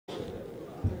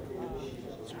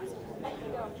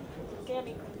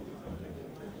Sammy.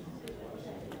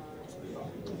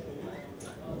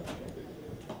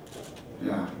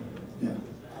 Yeah.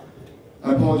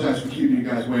 I apologize for keeping you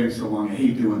guys waiting so long. I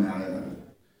hate doing that.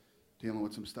 Dealing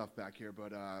with some stuff back here,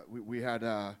 but we had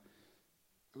it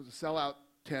was a sellout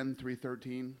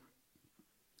 10-3-13,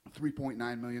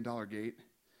 $3.9 million gate.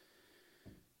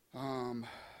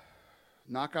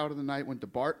 Knockout of the night went to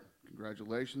Bart.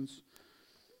 Congratulations.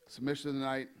 Submission of the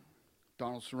night,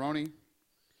 Donald Cerrone.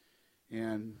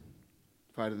 And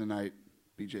fight of the night,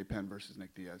 BJ Penn versus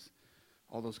Nick Diaz.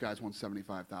 All those guys won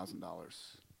 $75,000.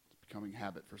 It's becoming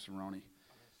habit for Cerrone.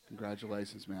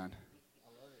 Congratulations, man. I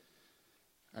love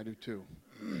it. I do too.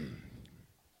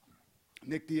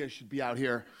 Nick Diaz should be out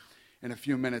here in a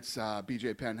few minutes.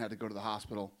 BJ Penn had to go to the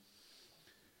hospital.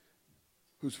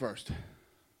 Who's first?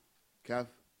 Kev?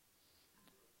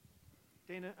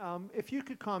 Dana, if you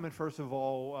could comment, first of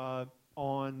all,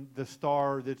 on the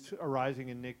star that's arising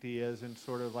in Nick Diaz and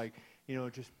sort of like,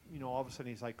 just, all of a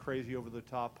sudden he's like crazy over the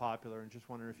top popular, and just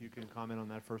wondering if you can comment on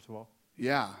that, first of all.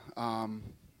 Yeah,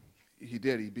 he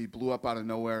did. He blew up out of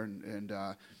nowhere, and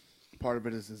part of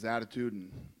it is his attitude.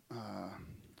 And,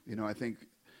 I think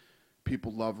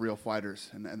people love real fighters,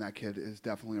 and that kid is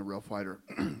definitely a real fighter.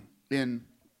 In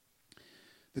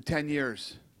the 10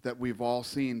 years that we've all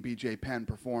seen BJ Penn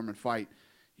perform and fight,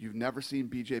 you've never seen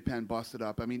BJ Penn busted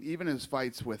up. I mean, even his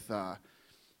fights with,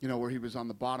 where he was on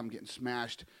the bottom getting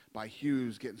smashed by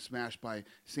Hughes, getting smashed by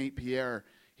St. Pierre,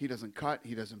 he doesn't cut,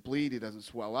 he doesn't bleed, he doesn't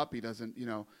swell up, he doesn't,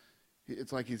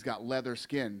 it's like he's got leather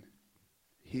skin.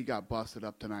 He got busted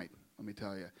up tonight, let me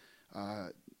tell you.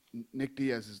 Nick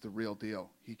Diaz is the real deal.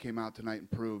 He came out tonight and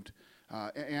proved,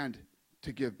 and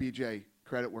to give BJ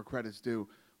credit where credit's due,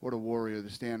 what a warrior to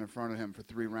stand in front of him for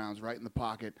 3 rounds, right in the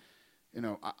pocket.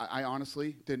 I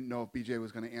honestly didn't know if BJ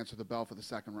was going to answer the bell for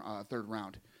the third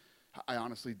round. I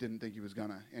honestly didn't think he was going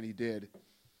to, and he did.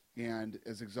 And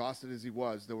as exhausted as he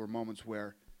was, there were moments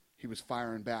where he was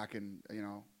firing back, and,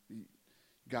 you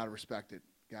got to respect it.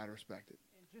 Got to respect it.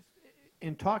 And just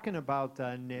in talking about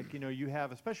Nick, you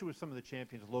have, especially with some of the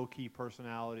champions, low-key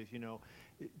personalities,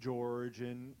 George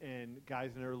and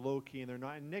guys that are low-key and they're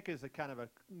not. And Nick is a kind of a,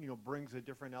 brings a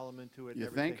different element to it. You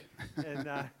and everything. think?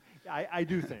 And I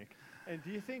do think. And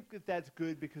do you think that that's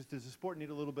good, because does the sport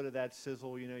need a little bit of that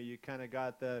sizzle? You kind of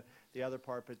got the other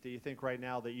part, but do you think right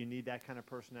now that you need that kind of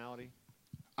personality?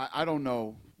 I don't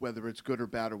know whether it's good or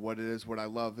bad or what it is. What I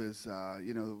love is,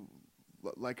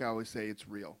 like I always say, it's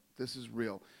real. This is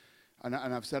real. And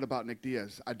I've said about Nick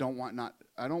Diaz, I don't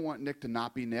want Nick to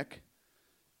not be Nick,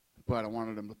 but I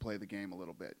wanted him to play the game a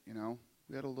little bit.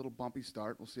 We had a little bumpy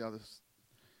start. We'll see how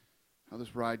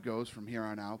this ride goes from here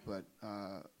on out. But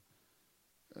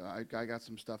I got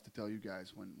some stuff to tell you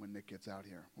guys when Nick gets out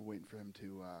here. We're waiting for him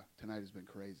to. Tonight has been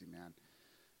crazy, man.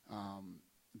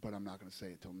 But I'm not going to say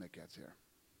it till Nick gets here.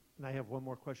 And I have one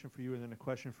more question for you and then a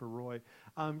question for Roy.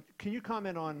 Can you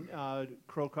comment on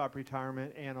Cro Cop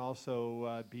retirement and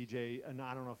also BJ? And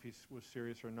I don't know if he was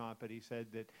serious or not, but he said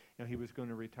that he was going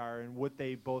to retire, and what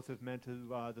they both have meant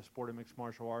to the sport of mixed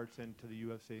martial arts and to the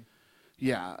UFC.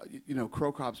 Yeah,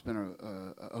 Cro Cop's been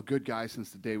a good guy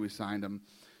since the day we signed him.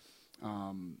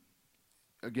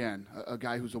 Again, a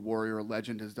guy who's a warrior, a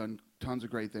legend, has done tons of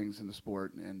great things in the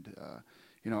sport, and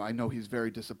I know he's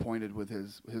very disappointed with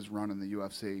his run in the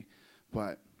UFC,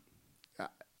 but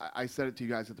I said it to you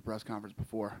guys at the press conference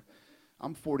before.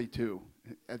 I'm 42.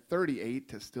 At 38,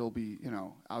 to still be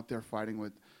out there fighting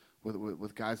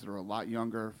with guys that are a lot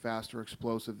younger, faster,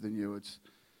 explosive than you, it's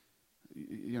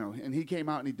and he came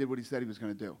out and he did what he said he was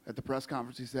going to do. At the press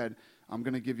conference, he said, "I'm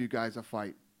going to give you guys a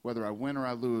fight, whether I win or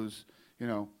I lose.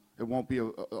 It won't be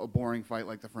a boring fight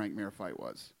like the Frank Mir fight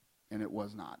was," and it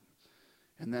was not.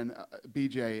 And then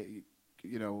BJ,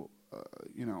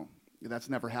 that's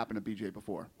never happened to BJ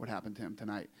before. What happened to him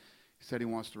tonight? He said he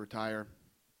wants to retire.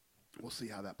 We'll see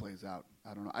how that plays out.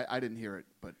 I don't know. I didn't hear it,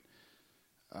 but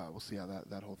we'll see how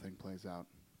that whole thing plays out.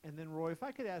 And then, Roy, if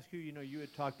I could ask you, you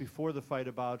had talked before the fight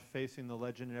about facing the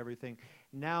legend and everything.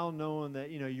 Now knowing that,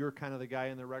 you're kind of the guy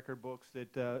in the record books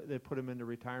that put him into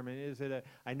retirement,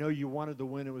 I know you wanted to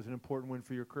win. It was an important win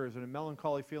for your career. Is it a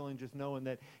melancholy feeling just knowing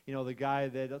that, the guy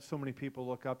that so many people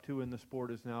look up to in the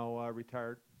sport is now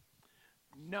retired?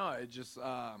 No, it just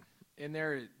in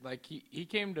there, like he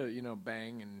came to,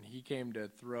 bang, and he came to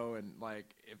throw, and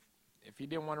like if he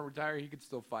didn't want to retire, he could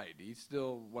still fight. He's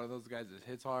still one of those guys that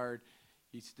hits hard.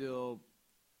 He's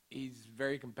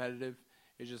very competitive.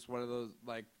 It's just one of those,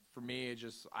 like, for me, I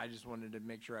just wanted to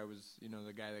make sure I was,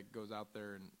 the guy that goes out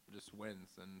there and just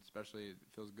wins, and especially it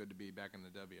feels good to be back in the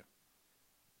W.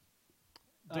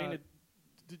 Dana,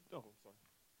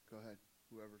 Go ahead.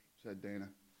 Whoever said Dana.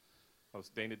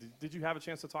 Dana, did you have a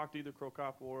chance to talk to either Crow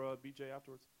Cop or BJ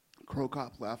afterwards? Crow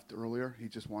Cop left earlier. He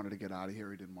just wanted to get out of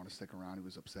here. He didn't want to stick around. He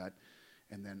was upset.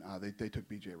 And then they took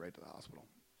BJ right to the hospital.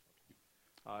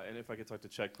 And if I could talk to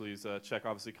Cheick, please. Cheick,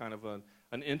 obviously kind of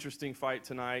an interesting fight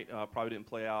tonight. Probably didn't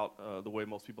play out the way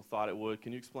most people thought it would.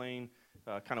 Can you explain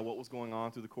kind of what was going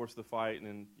on through the course of the fight and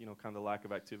then, kind of the lack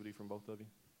of activity from both of you?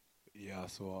 Yeah,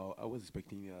 so I was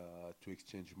expecting to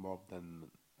exchange more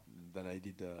than I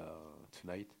did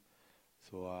tonight.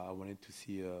 So I wanted to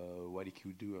see what he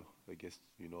could do. I guess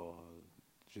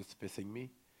just facing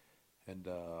me, and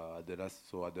at the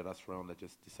last round, I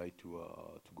just decided to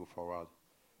go forward.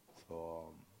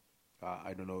 So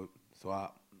I don't know.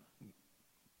 So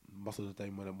most of the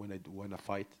time when I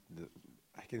fight,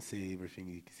 I can say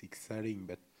everything is exciting,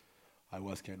 but I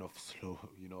was kind of slow,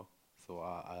 So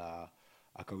I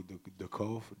caught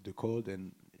the cold,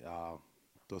 and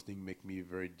those things make me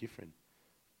very different.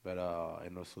 But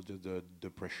and also just the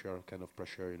pressure,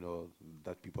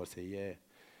 that people say,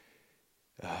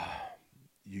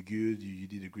 you're good, you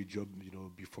did a great job,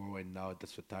 before, and now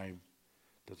that's the time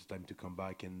to come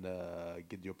back and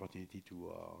get the opportunity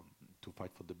to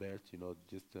fight for the belt.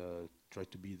 Just try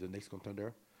to be the next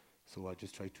contender. So I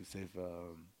just try to save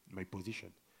my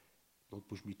position. Don't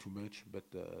push me too much, but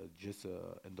just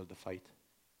handle the fight.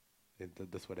 And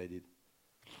that's what I did.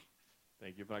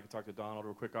 Thank you. If I could talk to Donald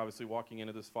real quick. Obviously, walking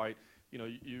into this fight,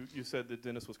 you said that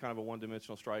Dennis was kind of a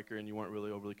one-dimensional striker and you weren't really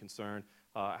overly concerned.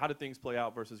 How did things play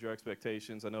out versus your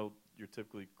expectations? I know you're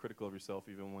typically critical of yourself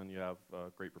even when you have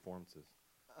great performances.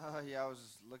 Yeah, I was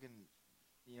just looking,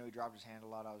 he dropped his hand a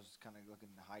lot. I was kind of looking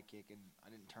to high kick, and I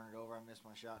didn't turn it over. I missed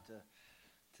my shot for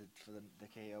the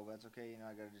KO, but that's okay.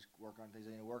 I got to just work on things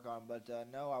I need to work on. But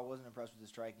no, I wasn't impressed with the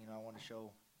striking. I want to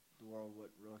show the world what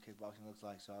real kickboxing looks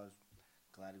like, so I was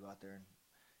glad to go out there and,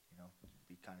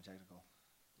 be kind of technical.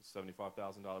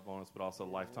 $75,000 bonus, but also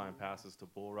lifetime passes to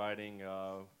bull riding.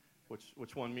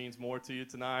 Which one means more to you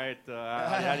tonight?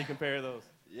 How do you compare those?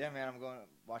 Yeah, man, I'm going to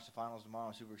watch the finals tomorrow.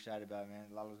 I'm super excited about it, man.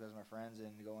 A lot of those guys are my friends,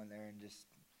 and to go in there and just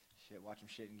watch them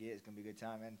shit and get. It's going to be a good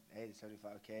time, man. Hey, the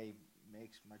 $75K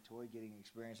makes my toy getting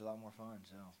experience a lot more fun,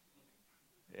 so.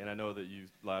 And I know that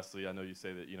I know you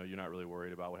say that, you're not really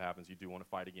worried about what happens. You do want to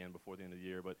fight again before the end of the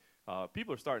year, but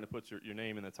people are starting to put your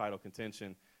name in the title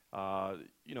contention.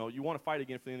 You want to fight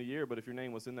again for the end of the year, but if your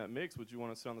name was in that mix, would you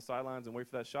want to sit on the sidelines and wait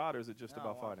for that shot, or is it just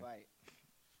about fighting? Fight.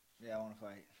 Yeah, I want to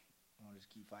fight. I want to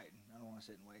just keep fighting. I don't want to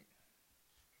sit and wait.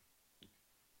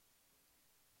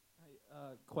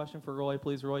 Question for Roy,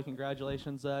 please. Roy,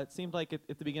 congratulations. It seemed like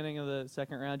at the beginning of the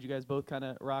second round, you guys both kind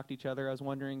of rocked each other. I was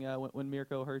wondering when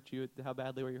Mirko hurt you, how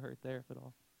badly were you hurt there, if at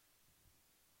all?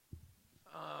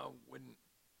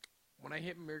 When I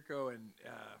hit Mirko and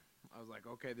I was like,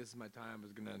 okay, this is my time. I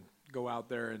was going to go out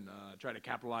there and try to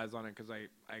capitalize on it because I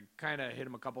kind of hit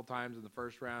him a couple times in the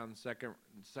first round. Second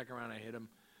round I hit him,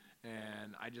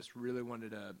 and I just really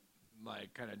wanted to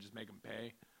kind of just make him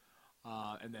pay.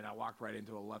 And then I walked right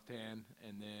into a left hand,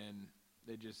 and then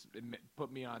it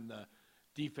put me on the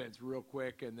defense real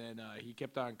quick, and then he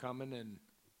kept on coming and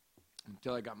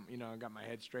until I got my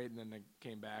head straight, and then I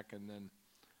came back, and then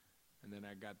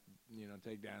I got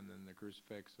takedown, and then the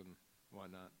crucifix and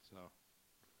whatnot. So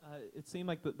it seemed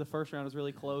like the first round was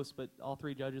really close, but all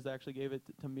three judges actually gave it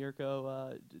to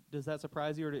Mirko. Does that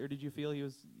surprise you, or did you feel he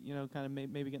was kind of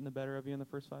maybe getting the better of you in the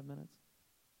first 5 minutes?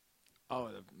 Oh,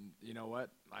 you know what?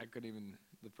 I couldn't even.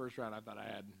 The first round I thought I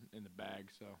had in the bag,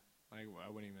 so I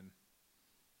wouldn't even.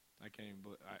 I can't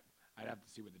even. I'd have to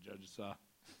see what the judges saw.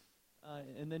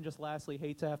 And then just lastly,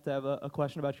 hate to have a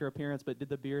question about your appearance, but did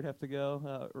the beard have to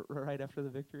go right after the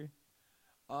victory?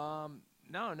 No,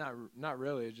 not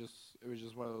really. It was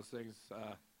just one of those things.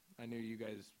 I knew you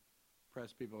guys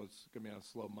press people. It's gonna be on a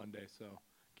slow Monday, so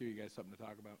give you guys something to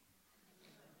talk about.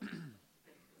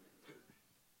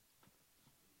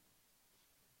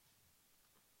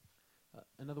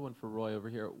 Another one for Roy over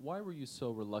here. Why were you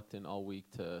so reluctant all week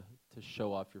to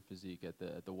show off your physique at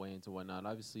the weigh-ins and whatnot?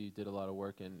 Obviously, you did a lot of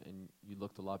work and you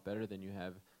looked a lot better than you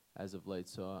have as of late.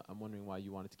 So I'm wondering why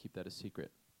you wanted to keep that a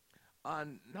secret.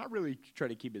 Not really try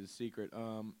to keep it a secret.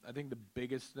 I think the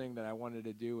biggest thing that I wanted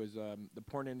to do is the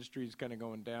porn industry is kind of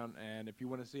going down, and if you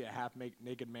want to see a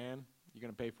half-naked man, you're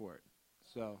going to pay for it.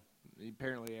 So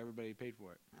apparently everybody paid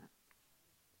for it.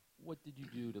 What did you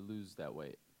do to lose that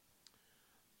weight?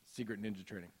 Secret ninja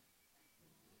training.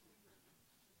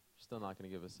 You're still not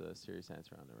going to give us a serious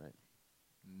answer on it, right?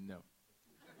 No.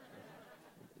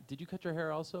 Did you cut your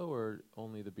hair also, or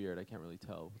only the beard? I can't really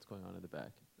tell what's going on in the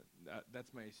back.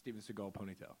 That's my Steven Seagal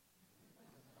ponytail.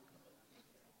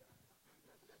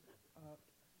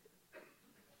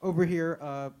 Over here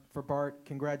for Bart,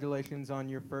 congratulations on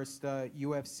your first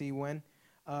UFC win.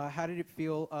 How did it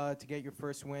feel to get your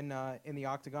first win in the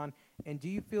octagon? And do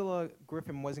you feel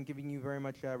Griffin wasn't giving you very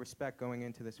much respect going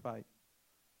into this fight?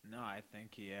 No, I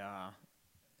think he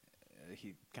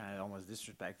kind of almost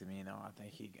disrespected me. I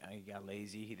think he got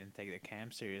lazy. He didn't take the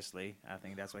camp seriously. I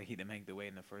think that's why he didn't make the weight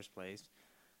in the first place.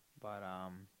 But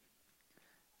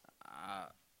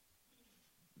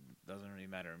doesn't really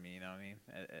matter to me. You know what I mean?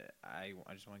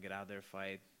 I just want to get out there,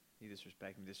 fight. You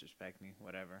disrespect me,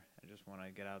 whatever. I just want to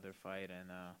get out there, fight, and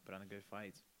put on the good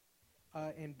fights.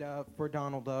 And for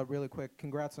Donald, really quick,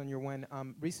 congrats on your win.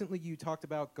 Recently, you talked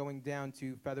about going down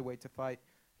to featherweight to fight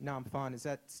Nam Phan. Is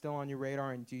that still on your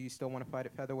radar, and do you still want to fight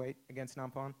at featherweight against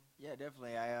Nam Phan? Yeah,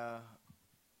 definitely.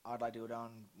 I'd like to go down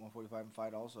 145 and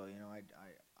fight also.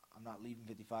 I'm not leaving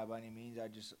 55 by any means. I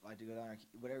just like to go down,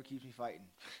 whatever keeps me fighting,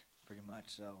 pretty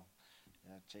much. So,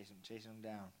 chasing them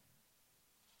down.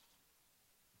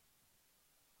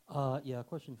 Yeah,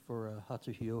 question for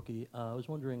Hatsu Hioki. I was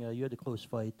wondering, you had a close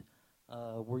fight.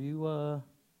 Were you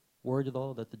worried at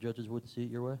all that the judges wouldn't see it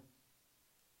your way?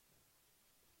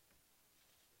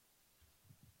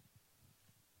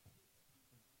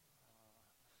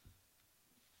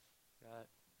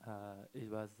 It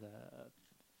was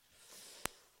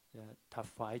a tough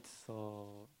fight,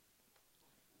 so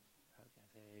how can I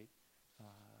say?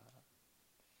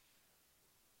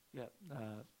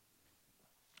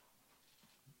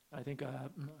 I think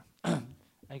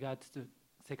I got to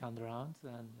second round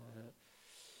and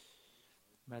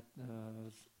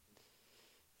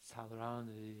third round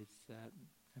is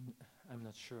I'm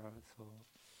not sure. So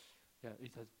yeah,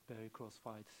 it's a very close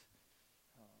fight.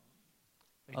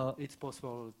 It's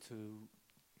possible to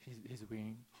his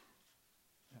win.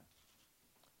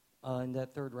 Yeah. In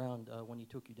that third round, when he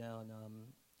took you down,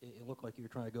 it looked like you were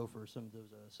trying to go for some of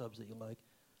those subs that you like.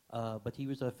 But he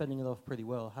was fending it off pretty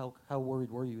well. How worried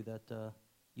were you that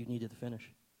you needed to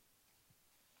finish?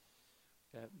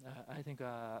 Yeah, I think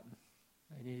I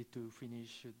needed to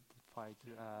finish the fight.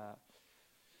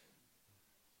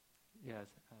 Yes.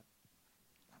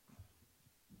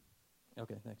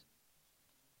 Okay, thanks.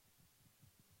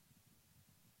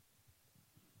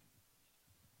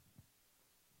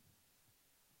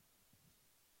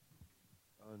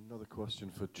 Another question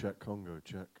for Cheick Kongo.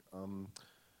 Cheick,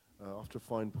 after a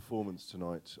fine performance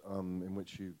tonight, in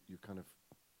which you kind of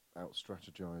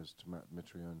out-strategized Matt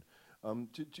Mitrione,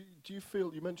 do you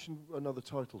feel, you mentioned another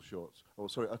title shot,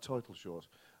 a title shot,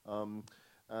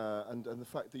 and the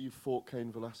fact that you fought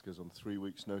Cain Velasquez on 3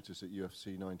 weeks' notice at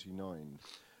UFC 99,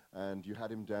 and you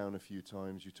had him down a few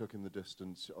times, you took him the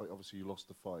distance, obviously you lost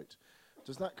the fight.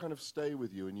 Does that kind of stay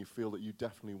with you, and you feel that you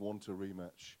definitely want a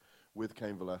rematch with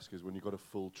Cain Velasquez when you got a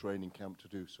full training camp to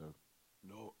do so?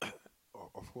 No,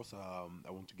 of course, I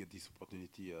want to get this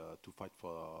opportunity to fight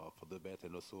for the belt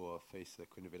and also face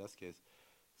Cain Velasquez.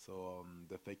 So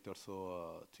the fact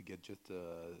also to get just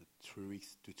 3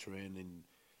 weeks to train and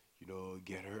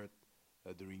get hurt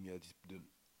during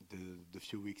the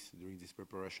few weeks during this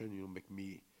preparation, make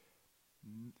me.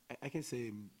 I can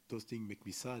say those things make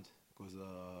me sad because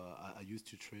I used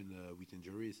to train with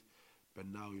injuries. But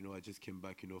now, I just came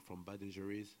back, from bad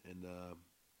injuries. And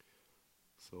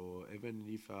so even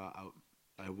if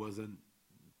I wasn't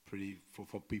pretty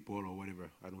for people or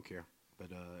whatever, I don't care.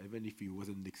 But even if it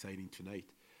wasn't exciting tonight,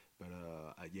 but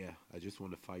I just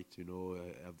want to fight,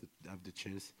 have the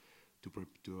chance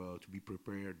to be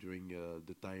prepared during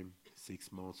the time,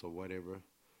 6 months or whatever,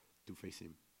 to face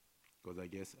him. Because I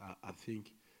guess, I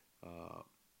think,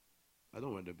 I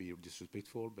don't want to be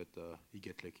disrespectful, but he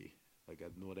get lucky. I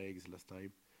got no legs last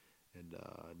time, and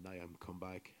now I'm come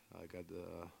back. I got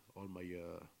all my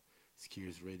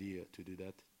skills ready to do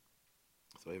that.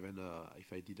 So even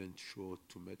if I didn't show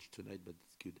too much tonight, but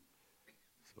it's good.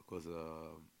 So because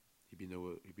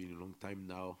it's been a long time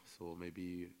now, so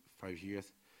maybe 5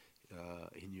 years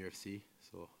in UFC.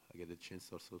 So I get a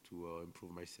chance also to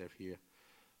improve myself here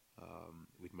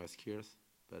with my skills.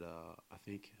 But I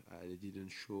think I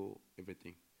didn't show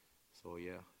everything. So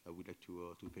yeah, I would like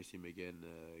to face him again,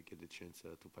 get the chance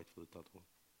to fight for the title.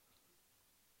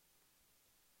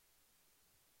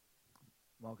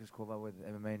 Marcus Corval with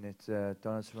MMA Net,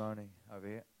 Donald Cerrone over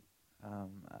here.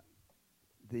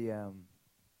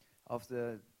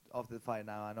 After the fight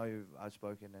now, I know you're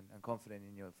outspoken and confident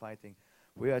in your fighting.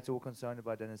 Were you at all concerned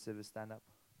about Dennis Silva's stand-up?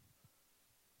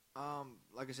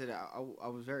 Like I said, I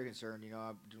was very concerned.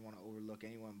 I didn't want to overlook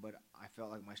anyone, but I felt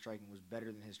like my striking was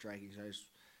better than his striking. So I just,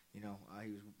 he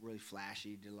was really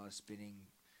flashy, did a lot of spinning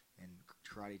and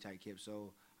karate-type kicks.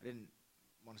 So I didn't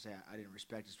want to say I didn't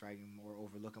respect his striking or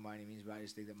overlook him by any means, but I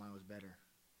just think that mine was better.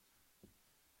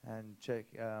 And Cheick,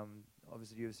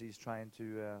 obviously UFC is trying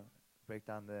to break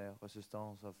down the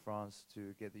resistance of France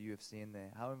to get the UFC in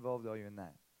there. How involved are you in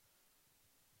that?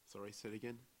 Sorry, say it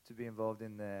again. To be involved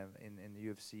in the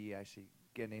UFC, actually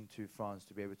getting into France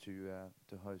to be able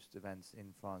to host events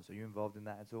in France. Are you involved in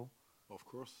that at all? Of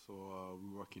course. So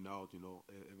we're working out. You know,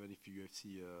 even if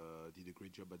UFC did a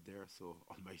great job at there. So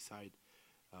on my side,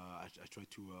 I try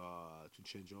to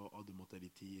change all the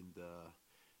mentality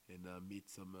and meet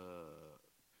some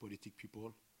politic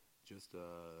people, just to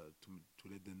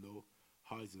let them know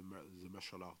how is the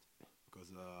martial art, because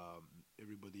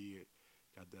everybody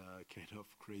got a kind of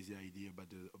crazy idea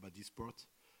about this sport,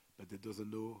 but they doesn't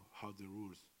know how the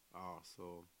rules are.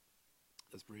 So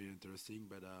that's pretty interesting.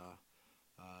 But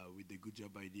with the good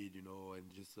job I did, you know,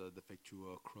 and just the fact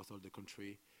to cross all the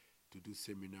country to do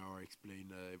seminar,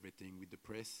 explain everything with the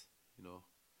press, you know,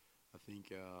 I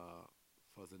think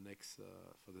for the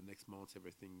next months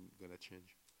everything gonna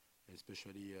change, and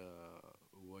especially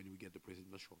when we get the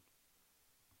presidential.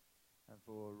 And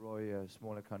for Roy, a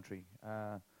smaller country,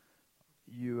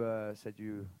 you said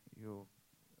you're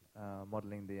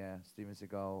modeling the Steven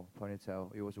Seagal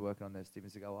ponytail. You're also working on the Steven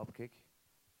Seagal upkick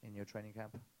in your training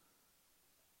camp.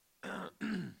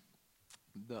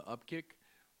 The upkick,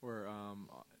 or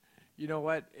you know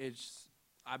what?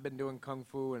 I've been doing kung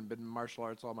fu and been martial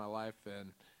arts all my life,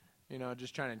 and you know,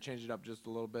 just trying to change it up just a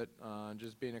little bit.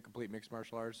 Just being a complete mixed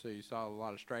martial arts, so you saw a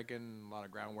lot of striking, a lot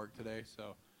of groundwork today.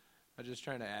 So I'm just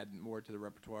trying to add more to the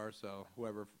repertoire. So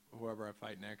whoever I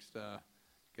fight next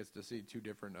gets to see two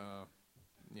different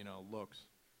you know, looks.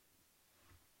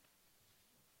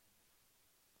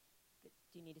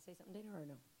 Do you need to say something, Dana, or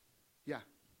no? Yeah.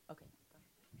 Okay.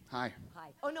 Hi. Hi.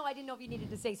 Oh no, I didn't know if you needed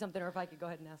to say something or if I could go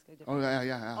ahead and ask a different. Oh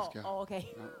yeah, ask. Oh,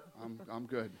 okay. No, I'm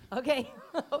good. Okay.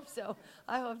 I hope so.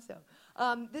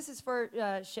 This is for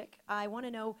Cheick. I want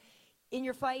to know, in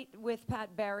your fight with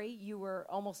Pat Barry, you were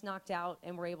almost knocked out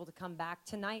and were able to come back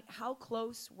tonight. How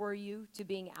close were you to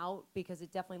being out? Because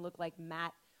it definitely looked like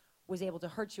Matt was able to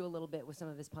hurt you a little bit with some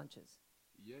of his punches.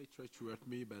 Yeah, he tried to hurt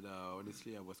me, but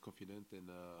honestly, I was confident, and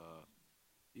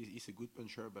he's a good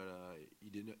puncher, but he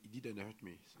didn't hurt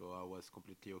me, so I was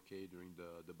completely okay during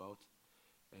the bout,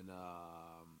 and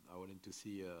I wanted to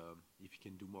see if he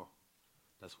can do more.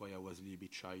 That's why I was a little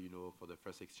bit shy, you know, for the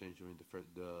first exchange during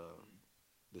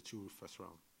the two first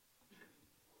round.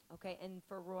 Okay, and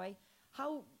for Roy,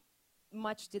 how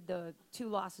much did the two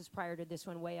losses prior to this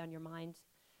one weigh on your mind?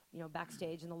 You know,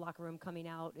 backstage in the locker room, coming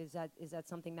out, is that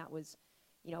something that was,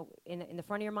 you know, in the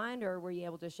front of your mind, or were you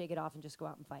able to shake it off and just go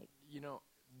out and fight? You know,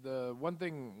 the one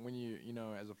thing when you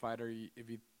know, as a fighter, if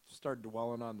you start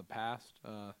dwelling on the past,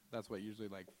 that's what usually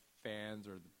like fans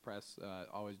or the press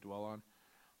always dwell on.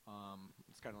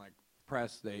 It's kind of like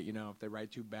press. They, you know, if they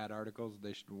write two bad articles,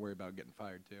 they should worry about getting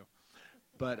fired too.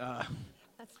 But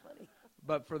that's funny.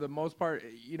 But for the most part,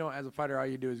 you know, as a fighter, all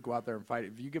you do is go out there and fight.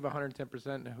 If you give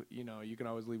 110%, you know, you can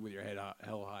always leave with your head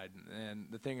held high. And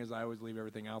the thing is, I always leave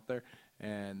everything out there,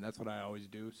 and that's what I always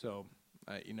do. So,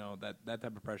 you know, that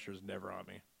type of pressure is never on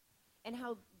me. And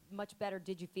how much better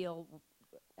did you feel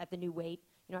at the new weight?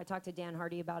 You know, I talked to Dan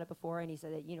Hardy about it before, and he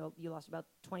said that, you know, you lost about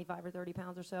 25 or 30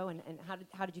 pounds or so. And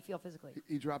how did you feel physically?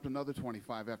 He dropped another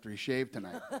 25 after he shaved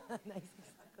tonight. Nice,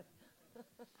 exactly.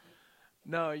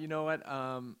 No, you know what?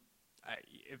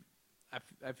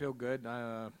 I feel good.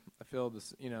 I feel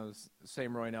this, you know, the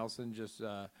same Roy Nelson, just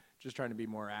trying to be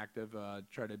more active,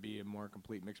 try to be a more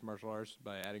complete mixed martial arts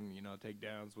by adding, you know,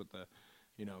 takedowns with the,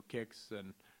 you know, kicks,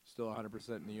 and still 100%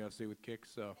 in the UFC with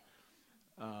kicks. So,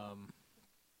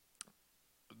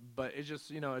 but it's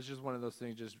just, you know, it's just one of those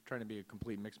things, just trying to be a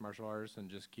complete mixed martial artist and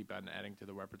just keep on adding to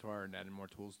the repertoire and adding more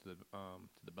tools to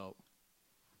the belt.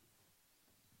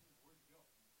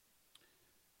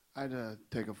 I had to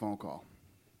take a phone call.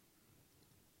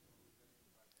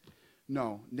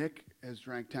 No, Nick has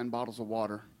drank 10 bottles of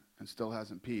water and still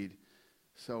hasn't peed.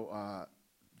 So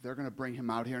they're going to bring him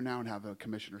out here now and have a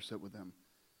commissioner sit with him.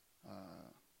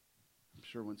 I'm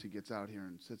sure once he gets out here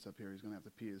and sits up here, he's going to have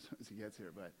to pee as soon as he gets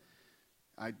here. But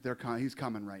he's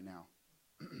coming right now.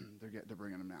 They're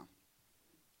bringing him now.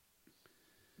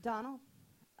 Donald?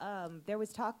 There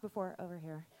was talk before, over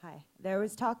here, hi. There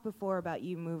was talk before about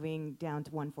you moving down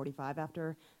to 145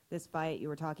 after this fight. You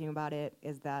were talking about it.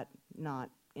 Is that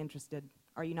not interested?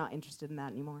 Are you not interested in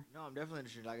that anymore? No, I'm definitely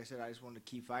interested. Like I said, I just want to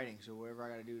keep fighting. So whatever I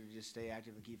got to do to just stay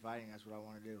active and keep fighting, that's what I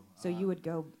want to do. So you would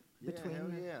go between? Yeah, hell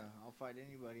yeah. I'll fight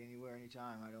anybody, anywhere,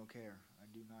 anytime. I don't care. I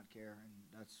do not care,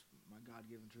 and that's my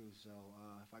God-given truth. So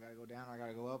if I got to go down or I got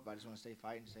to go up, I just want to stay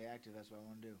fighting, stay active. That's what I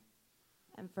want to do.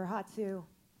 And for Hatsu,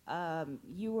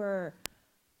 you were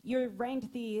You're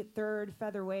ranked the third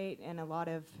featherweight in a lot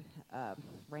of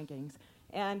rankings,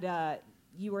 and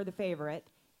you were the favorite.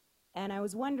 And I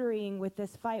was wondering, with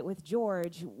this fight with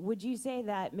George, would you say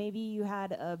that maybe you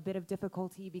had a bit of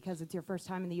difficulty because it's your first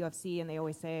time in the UFC, and they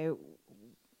always say,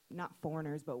 not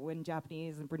foreigners, but when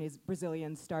Japanese and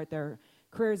Brazilians start their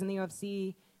careers in the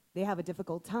UFC, they have a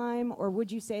difficult time? Or would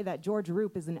you say that George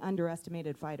Roop is an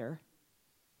underestimated fighter?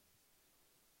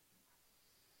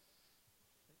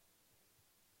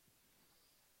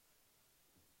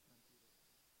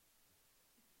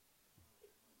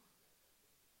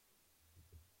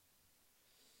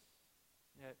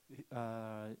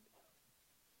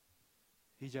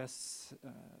 He just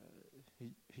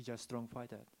strong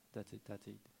fighter. That's it.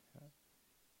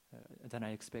 Than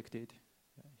I expected.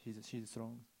 He's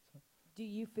strong. So. Do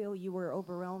you feel you were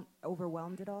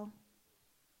overwhelmed at all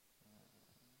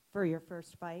for your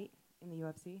first fight in the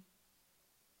UFC?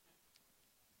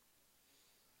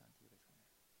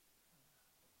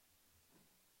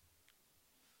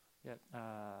 Yeah,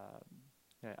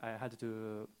 I had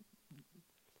to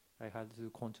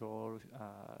control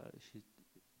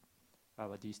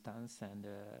our distance, and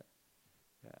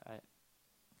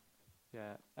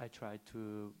I tried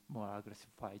to more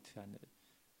aggressive fight, and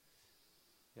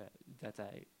that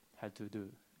I had to do.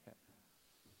 Yeah.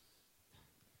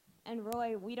 And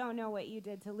Roy, we don't know what you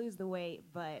did to lose the weight,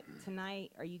 but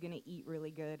tonight, are you going to eat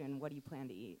really good, and what do you plan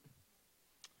to eat?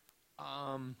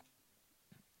 I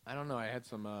don't know. I had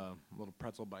some little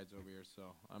pretzel bites over here,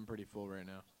 so I'm pretty full right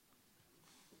now.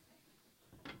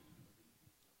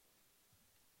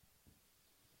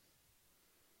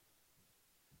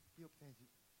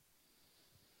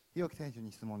 Hioki 選手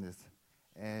に質問です。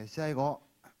試合後、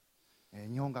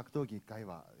日本格闘技会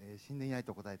は、死んでいない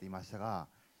と答えていましたが、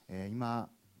今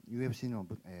UFC の、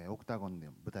オクタゴン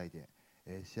の舞台で、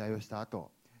試合をした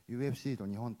後 UFC と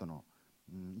日本との、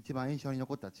一番印象に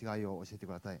残った違いを教えて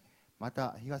ください。ま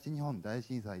た東日本大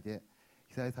震災で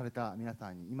被災された皆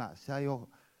さんに今試合を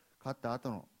勝った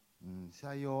後メ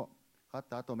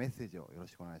ッセージをよろ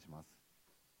しくお願いします。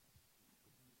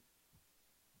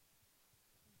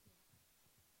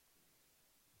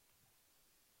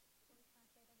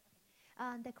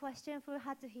The question for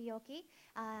Hatsu Hioki,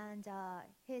 and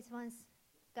he once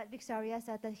got victorious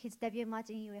at his debut match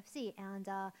in UFC, and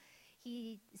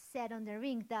he said on the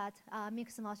ring that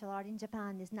mixed martial art in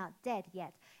Japan is not dead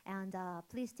yet. And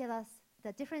please tell us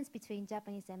the difference between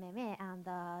Japanese MMA and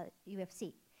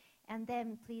UFC. And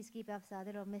then please give us a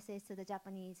little message to the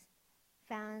Japanese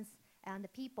fans and the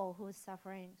people who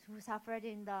suffered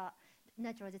in the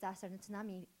natural disaster and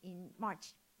tsunami in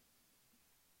March.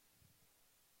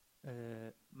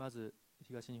 まず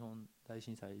東日本大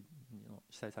震災の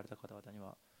被災された方々に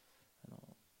は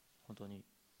本当に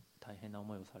大変な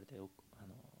思いをされてお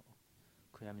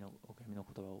悔やみの言葉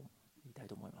を言いたい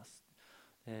と思います。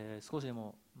少しで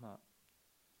も、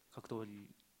格闘技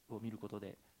を見ること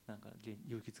でなんか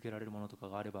勇気づけられるものとか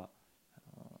があれば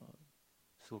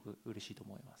すごく嬉しいと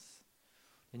思います。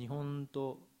日本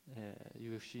と、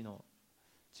UFC の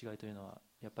違いというのは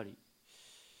やっぱり、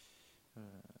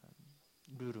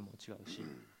ルールも違うし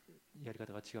やり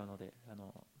方が違うので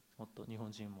もっと日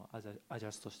本人もアジャ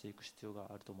ストしていく必要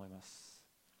があると思います。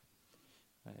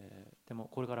でも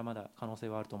これからまだ可能性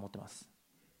はあると思ってます。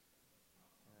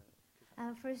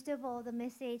First of all, the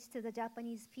message to the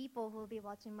Japanese people who will be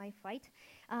watching my fight.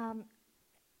 I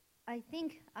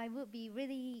think I would be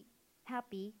really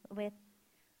happy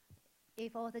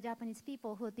if all the Japanese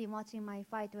people who would be watching my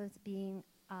fight was being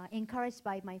encouraged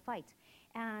by my fight.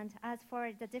 And as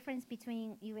for the difference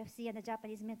between UFC and the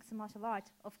Japanese mixed martial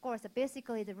art, of course,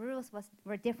 basically the rules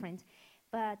were different.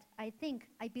 But I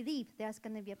believe there's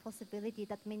going to be a possibility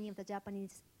that many of the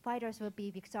Japanese fighters will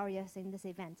be victorious in this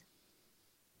event.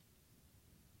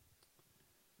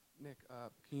 Nick,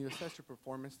 can you assess your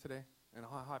performance today, and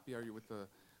how happy are you with your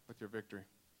victory?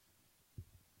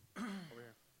 Over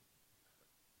here.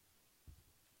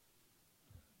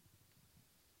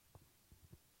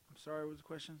 I'm sorry, what was the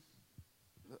question?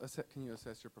 Can you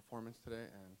assess your performance today,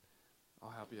 and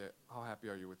how happy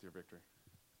are you with your victory?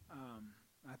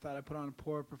 I thought I put on a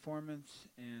poor performance,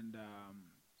 and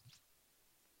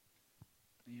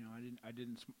I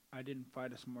didn't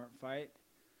fight a smart fight,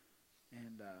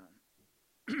 and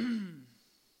I'm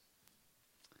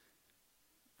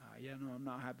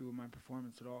not happy with my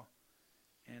performance at all,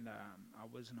 and I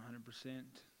wasn't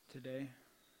 100% today.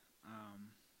 I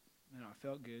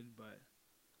felt good, but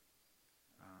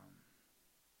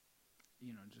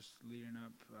just leading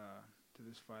up to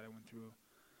this fight, I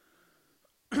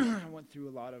went through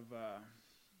a lot of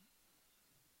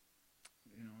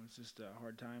it's just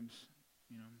hard times,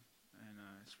 and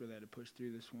just really had to push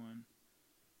through this one.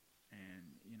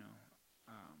 And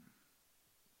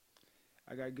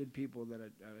I got good people that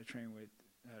I train with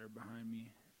that are behind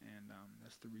me, and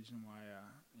that's the reason why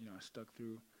I stuck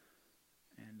through.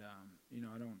 And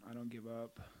I don't give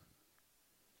up,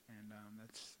 and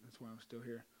that's why I'm still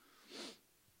here.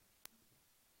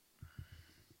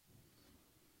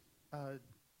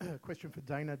 Question for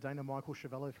Dana. Dana, Michael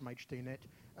Chavello from H.E.A.T.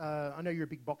 I know you're a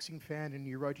big boxing fan, and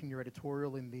you wrote in your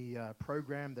editorial in the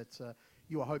program that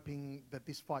you were hoping that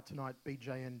this fight tonight,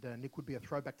 BJ and Nick, would be a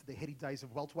throwback to the heady days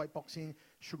of welterweight boxing,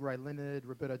 Sugar Ray Leonard,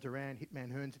 Roberto Duran, Hitman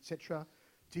Hearns, etc.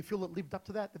 Do you feel it lived up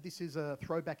to that this is a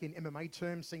throwback in MMA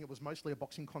terms, seeing it was mostly a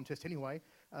boxing contest anyway,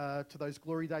 to those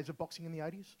glory days of boxing in the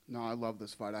 80s? No, I love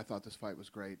this fight. I thought this fight was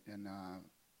great. And,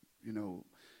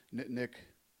 Nick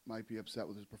might be upset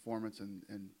with his performance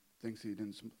and thinks he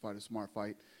didn't fight a smart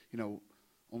fight.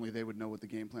 Only they would know what the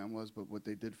game plan was, but what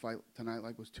they did fight tonight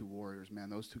like was two warriors, man.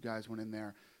 Those two guys went in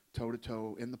there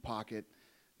toe-to-toe in the pocket,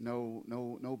 no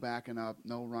backing up,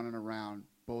 no running around,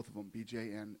 both of them,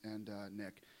 BJ and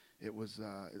Nick. It was,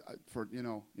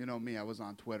 me, I was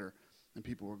on Twitter, and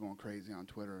people were going crazy on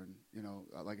Twitter. And,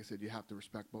 like I said, you have to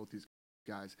respect both these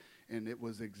guys. And it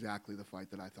was exactly the fight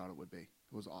that I thought it would be.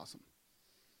 It was awesome.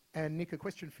 And Nick, a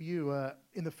question for you.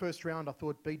 In the first round, I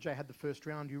thought BJ had the first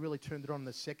round. You really turned it on in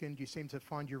the second. You seem to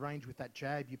find your range with that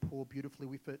jab. You pour beautifully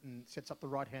with it and sets up the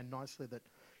right hand nicely that,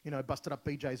 busted up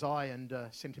BJ's eye and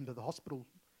sent him to the hospital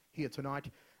here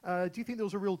tonight. Do you think there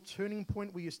was a real turning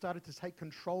point where you started to take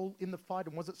control in the fight?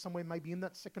 And was it somewhere maybe in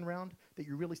that second round that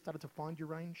you really started to find your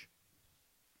range?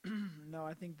 No,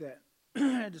 I think that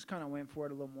I just kind of went for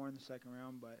it a little more in the second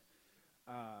round, but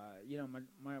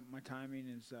my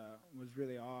timing was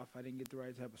really off. I didn't get the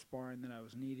right type of sparring that I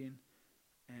was needing,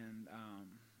 and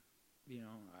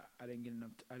I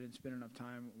didn't spend enough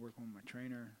time working with my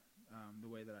trainer the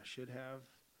way that I should have.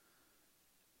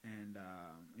 And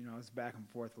I was back and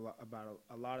forth about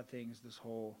a lot of things this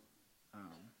whole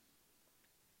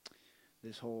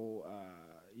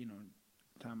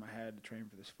time I had to train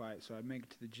for this fight. So I make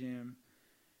it to the gym,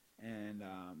 and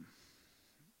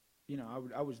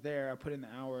I was there. I put in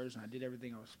the hours, and I did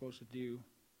everything I was supposed to do.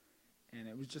 And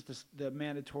it was just the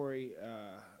mandatory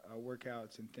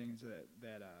workouts and things that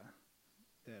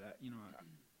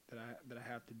I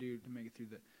have to do to make it through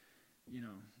the,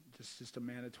 just a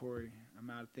mandatory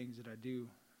amount of things that I do.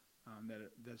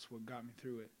 That's what got me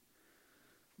through it.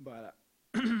 But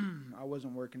I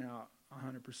wasn't working out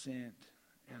 100%,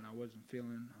 and I wasn't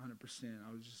feeling 100%.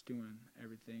 I was just doing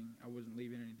everything. I wasn't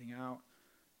leaving anything out.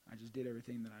 I just did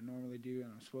everything that I normally do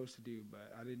and I'm supposed to do,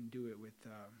 but I didn't do it with,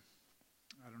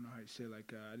 I don't know how you say,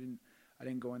 I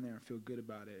didn't go in there and feel good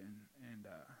about it, and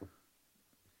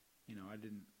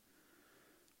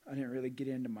I didn't really get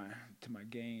into my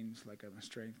gains, like my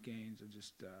strength gains. I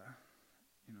just,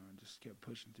 just kept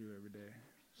pushing through every day.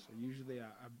 So usually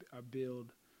I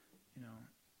build,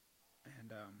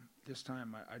 and this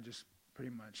time I just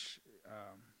pretty much,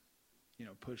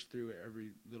 pushed through it, every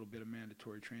little bit of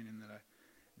mandatory training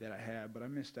that I had, but I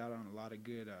missed out on a lot of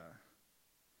good.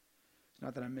 It's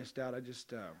not that I missed out. I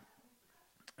just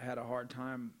I had a hard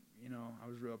time. I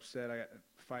was real upset. I got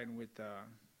fighting with,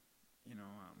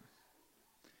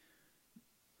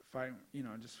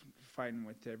 just fighting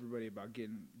with everybody about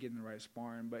getting the right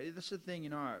sparring. But that's the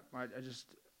thing. I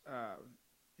just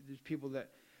there's people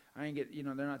that I ain't get.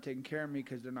 They're not taking care of me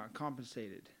because they're not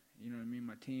compensated. You know what I mean?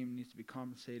 My team needs to be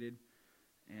compensated,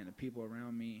 and the people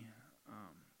around me.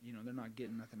 They're not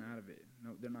getting nothing out of it.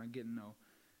 No, they're not getting no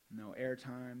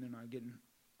airtime. They're not getting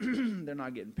they're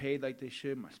not getting paid like they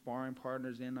should. My sparring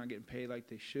partners, they're not getting paid like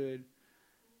they should.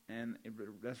 And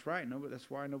that's right.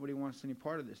 That's why nobody wants any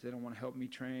part of this. They don't want to help me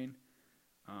train.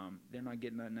 They're not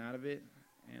getting nothing out of it,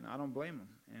 and I don't blame them.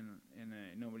 And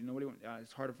nobody.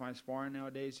 It's hard to find sparring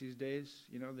nowadays. These days,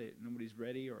 nobody's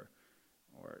ready, or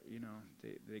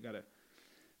they gotta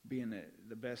be in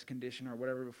the best condition or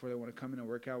whatever before they want to come in and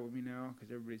work out with me now,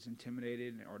 because everybody's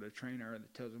intimidated, or the trainer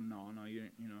that tells them no, you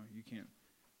can't,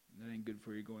 that ain't good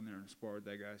for you, go in there and spar with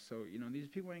that guy. So these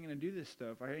people ain't gonna do this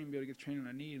stuff. I ain't gonna be able to get the training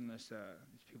I need unless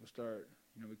these people start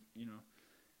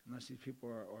unless these people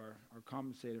are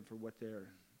compensated for what their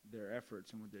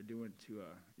efforts and what they're doing to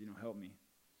help me.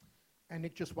 And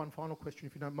Nick, just one final question,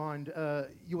 if you don't mind.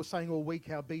 You were saying all week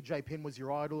how BJ Penn was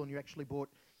your idol, and you actually bought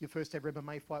your first ever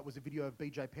MMA fight was a video of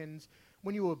BJ Penn's.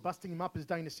 When you were busting him up, as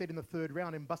Dana said, in the third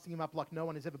round, and busting him up like no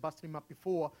one has ever busted him up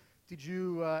before, did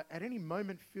you at any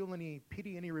moment feel any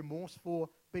pity, any remorse for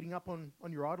beating up on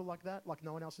your idol like that, like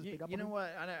no one else has beat up on him? You know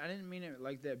what? I didn't mean it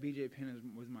like that. BJ Penn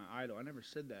was my idol. I never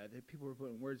said that. People were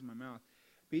putting words in my mouth.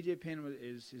 BJ Penn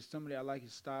is somebody I like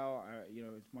his style.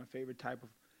 It's my favorite type of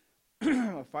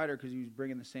a fighter because he was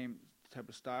bringing the same type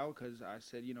of style. Because I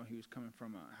said, he was coming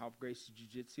from Half Gracie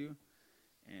Jiu-Jitsu,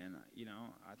 and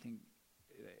I think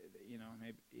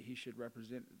maybe he should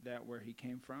represent that where he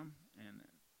came from,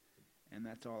 and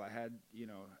that's all I had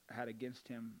had against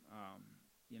him.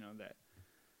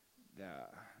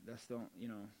 That's the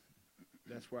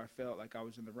that's where I felt like I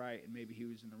was in the right and maybe he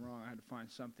was in the wrong. I had to find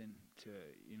something to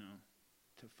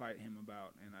fight him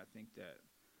about, and I think that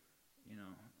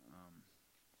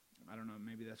I don't know,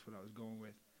 maybe that's what I was going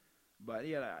with. But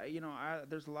yeah,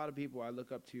 there's a lot of people I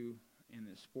look up to in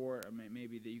this sport. I mean,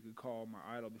 maybe that you could call my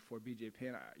idol before BJ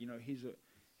Penn.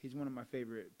 He's one of my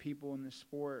favorite people in this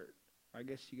sport, I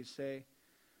guess you could say.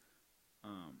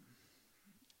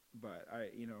 But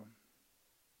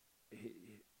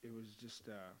it was just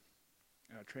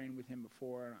I trained with him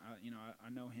before. I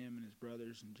know him and his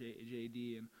brothers and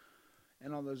JD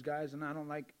and all those guys, and I don't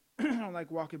like I don't like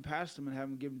walking past them and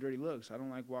having give them dirty looks. I don't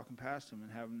like walking past them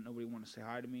and having nobody want to say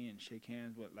hi to me and shake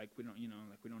hands, but like we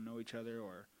don't know each other,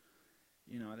 or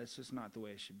that's just not the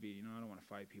way it should be. I don't want to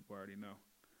fight people I already know.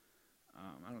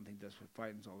 I don't think that's what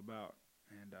fighting's all about,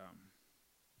 and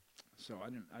so I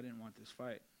didn't want this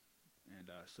fight, and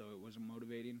so it wasn't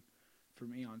motivating for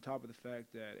me. On top of the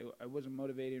fact that it wasn't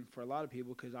motivating for a lot of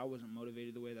people because I wasn't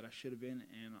motivated the way that I should have been,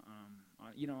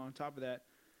 and on top of that,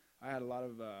 I had a lot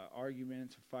of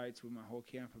arguments and fights with my whole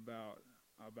camp about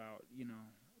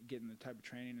getting the type of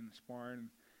training and the sparring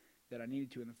that I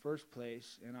needed to in the first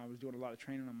place, and I was doing a lot of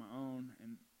training on my own,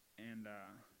 and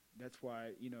that's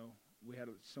why we had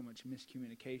so much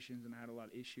miscommunications, and I had a lot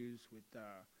of issues with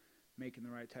making the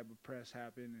right type of press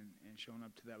happen and showing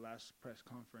up to that last press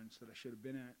conference that I should have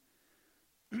been at.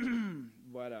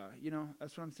 But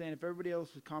that's what I'm saying. If everybody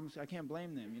else was compensated, I can't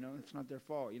blame them. It's not their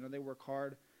fault. They work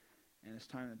hard, and it's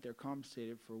time that they're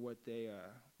compensated for what they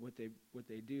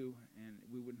do, and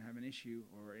we wouldn't have an issue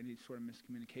or any sort of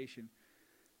miscommunication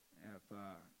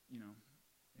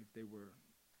if they were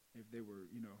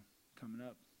coming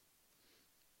up.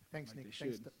 Thanks, like Nick. they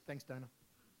should. Thanks, Dana.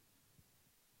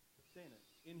 Dana,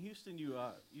 in Houston, you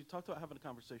talked about having a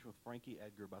conversation with Frankie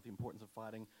Edgar about the importance of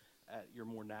fighting at your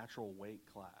more natural weight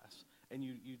class, and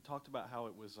you talked about how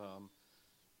it was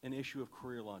an issue of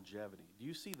career longevity. Do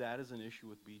you see that as an issue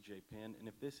with BJ Penn? And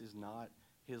if this is not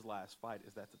his last fight,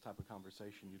 is that the type of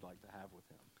conversation you'd like to have with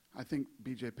him? I think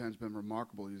BJ Penn's been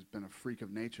remarkable. He's been a freak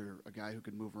of nature, a guy who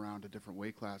can move around to different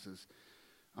weight classes.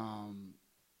 I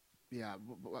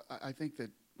think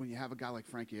that when you have a guy like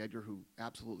Frankie Edgar, who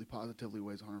absolutely positively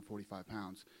weighs 145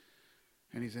 pounds,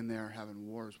 and he's in there having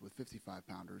wars with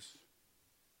 55-pounders,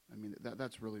 I mean,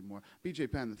 that's really more. BJ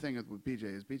Penn, the thing with BJ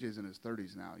is BJ's in his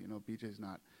 30s now. BJ's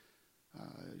not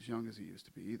as young as he used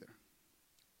to be either.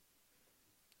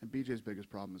 And BJ's biggest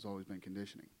problem has always been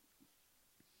conditioning,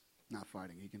 not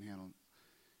fighting. He can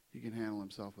handle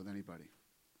himself with anybody.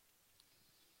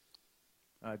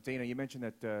 Dana, you mentioned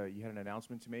that you had an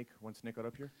announcement to make once Nick got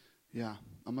up here. Yeah,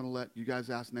 I'm going to let you guys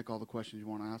ask Nick all the questions you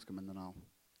want to ask him, and then I'll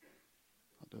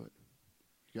do it.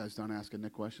 You guys done asking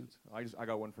Nick questions? I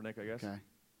got one for Nick, I guess. Okay.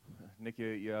 Nick,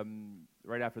 you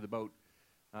right after the bout,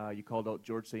 you called out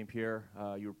George St. Pierre.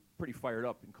 You were pretty fired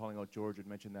up in calling out George and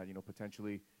mentioned that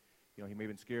potentially, he may have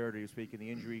been scared or he was faking the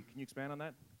injury. Can you expand on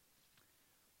that?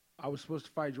 I was supposed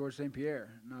to fight George St.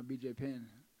 Pierre, not BJ Penn,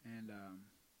 and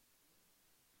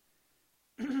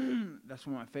that's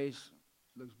why my face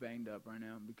looks banged up right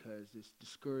now, because it's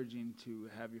discouraging to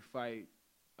have your fight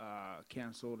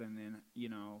canceled, and then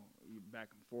you're back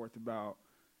and forth about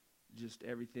just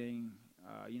everything.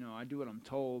 I do what I'm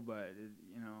told, but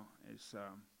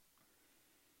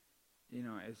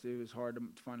it was hard to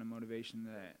find the motivation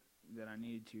that I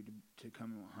needed to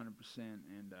come 100%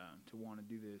 and to want to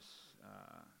do this.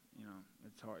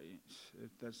 It's hard.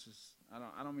 That's just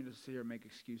I don't mean to sit here and make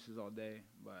excuses all day,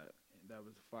 but that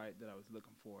was the fight that I was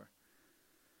looking for.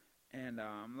 And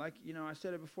I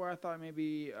said it before, I thought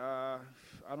maybe I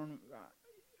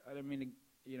didn't mean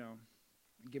to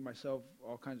give myself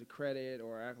all kinds of credit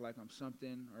or act like I'm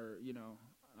something, or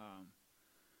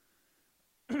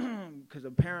because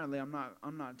apparently I'm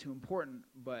not too important.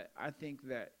 But I think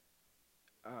that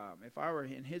if I were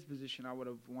in his position, I would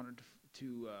have wanted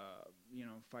to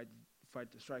fight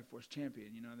the Strikeforce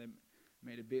champion. They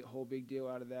made a whole big deal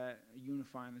out of that,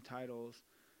 unifying the titles.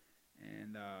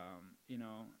 And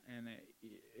and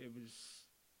it was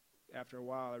after a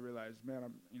while I realized, man,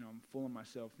 I'm fooling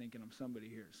myself thinking I'm somebody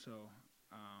here. So,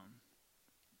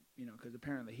 because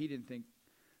apparently he didn't think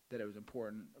that it was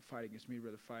important. A fight against me,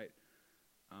 rather fight,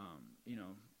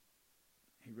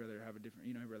 he'd rather have a different,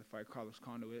 he'd rather fight Carlos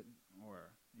Conduit,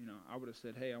 or I would have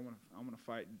said, hey, I want to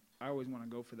fight. I always want to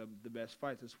go for the best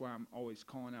fights. That's why I'm always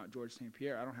calling out George St.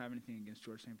 Pierre. I don't have anything against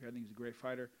George St. Pierre. I think he's a great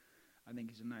fighter. I think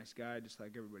he's a nice guy, just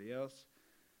like everybody else,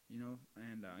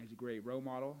 and he's a great role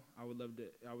model. I would love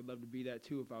to be that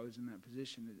too if I was in that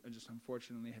position. I just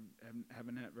unfortunately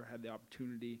haven't ever had the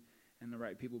opportunity and the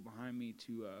right people behind me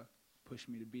to push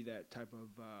me to be that type of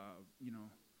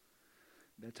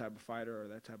that type of fighter or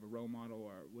that type of role model,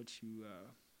 or what you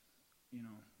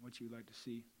like to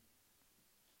see.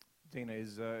 Dana,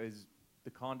 is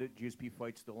the Condit GSP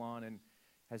fight still on, and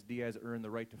has Diaz earned the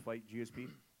right to fight GSP?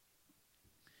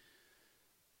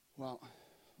 Well,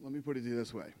 let me put it to you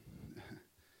this way.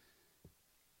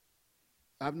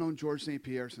 I've known George St.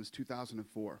 Pierre since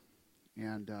 2004,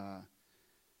 and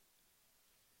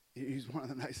he's one of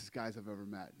the nicest guys I've ever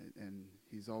met, and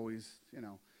he's always,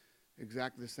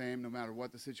 exactly the same no matter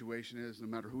what the situation is, no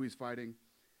matter who he's fighting.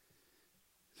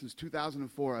 Since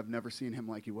 2004, I've never seen him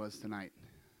like he was tonight.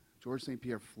 George St.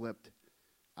 Pierre flipped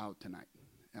out tonight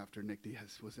after Nick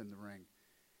Diaz was in the ring.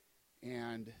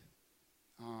 And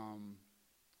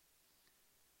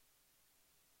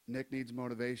Nick needs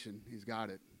motivation. He's got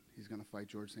it. He's going to fight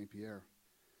George St. Pierre.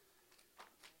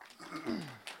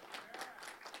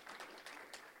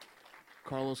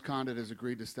 Carlos Condit has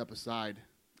agreed to step aside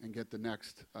and get the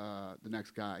next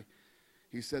guy.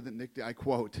 He said that Nick, I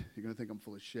quote, you're going to think I'm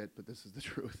full of shit, but this is the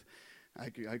truth. I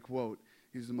quote,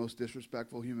 he's the most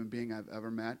disrespectful human being I've ever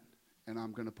met, and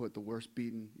I'm going to put the worst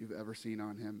beating you've ever seen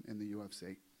on him in the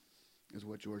UFC, is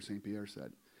what George St. Pierre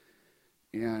said.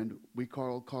 And we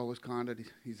called Carlos Condit.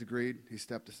 He's agreed. He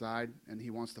stepped aside, and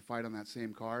he wants to fight on that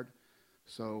same card.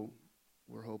 So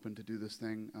we're hoping to do this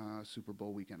thing Super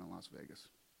Bowl weekend in Las Vegas.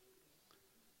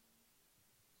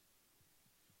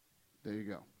 There you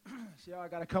go. See how I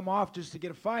got to come off just to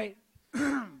get a fight?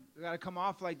 I got to come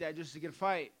off like that just to get a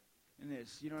fight in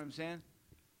this. You know what I'm saying?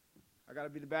 I got to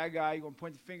be the bad guy. You're going to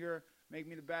point the finger, make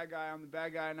me the bad guy. I'm the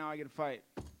bad guy. Now I get a fight.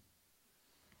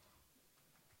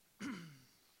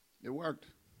 It worked.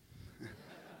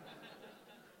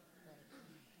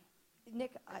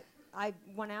 Nick, I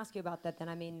want to ask you about that then.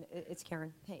 I mean, it's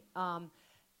Karen. Hey,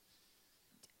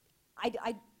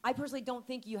 I personally don't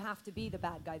think you have to be the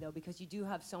bad guy, though, because you do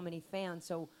have so many fans.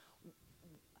 So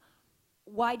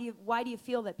why do you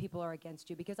feel that people are against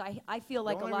you? Because I feel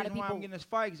like a lot of people. The only reason why I'm getting this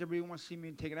fight is everybody wants to see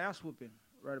me take an ass whooping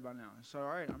right about now. So, all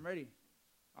right, I'm ready.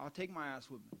 I'll take my ass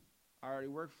whooping. I already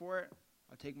worked for it.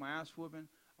 I'll take my ass whooping.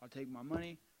 I'll take my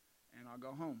money, and I'll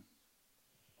go home.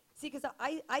 See, because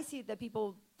I see that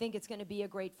people think it's going to be a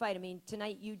great fight. I mean,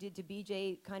 tonight you did to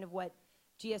BJ kind of what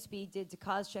GSP did to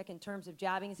Koscheck in terms of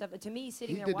jabbing and stuff. To me,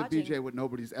 sitting there watching. He did to BJ what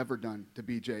nobody's ever done to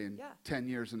BJ in 10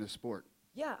 years in this sport.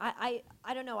 Yeah, I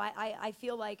don't know. I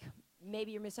feel like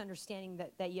maybe you're misunderstanding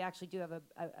that you actually do have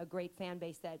a great fan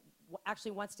base that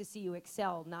actually wants to see you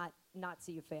excel, not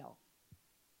see you fail.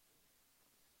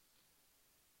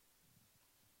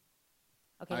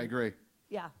 Okay. I agree.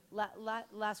 Yeah.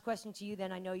 Last question to you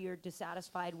then. I know you're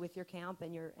dissatisfied with your camp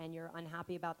and you're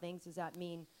unhappy about things. Does that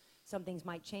mean some things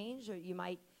might change, or you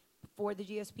might, for the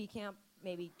GSP camp,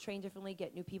 maybe train differently,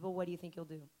 get new people? What do you think you'll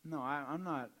do? No, I'm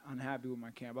not unhappy with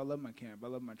my camp. I love my camp. I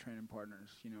love my training partners.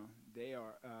 They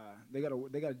are they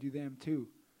gotta do them too.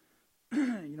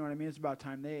 You know what I mean? It's about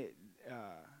time they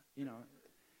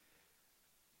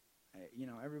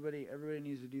everybody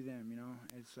needs to do them.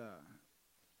 It's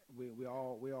we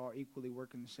all equally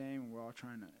working the same, and we're all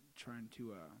trying to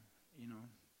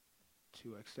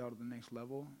to excel to the next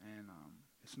level, and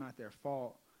it's not their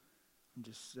fault.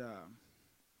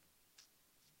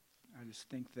 I just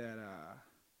think that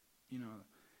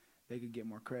they could get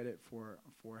more credit for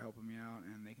helping me out,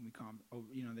 and they can be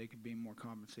they could be more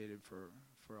compensated for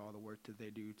all the work that they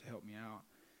do to help me out.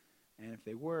 And if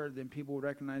they were, then people would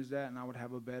recognize that, and I would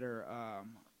have a better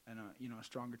and a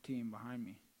stronger team behind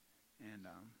me. And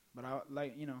but I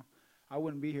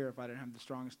wouldn't be here if I didn't have the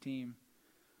strongest team.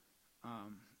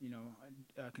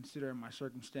 Considering my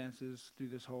circumstances through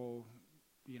this whole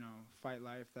fight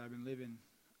life that I've been living,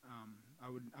 I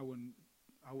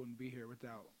wouldn't be here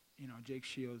without Jake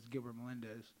Shields, Gilbert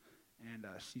Melendez, and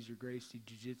Cesar Gracie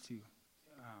Jiu-Jitsu.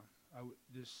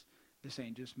 This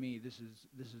ain't just me. This is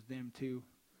them too.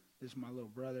 This is my little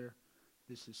brother.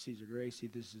 This is Cesar Gracie.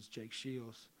 This is Jake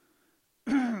Shields.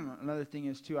 Another thing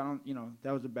is too,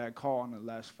 that was a bad call on the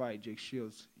last fight, Jake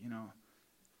Shields.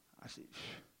 I see.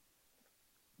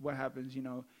 What happens?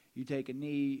 You take a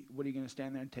knee. What are you gonna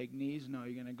stand there and take knees? No,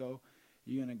 you're gonna go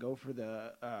for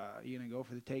the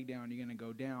takedown. You're gonna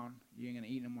go down. You ain't gonna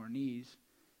eat no more knees.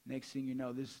 Next thing you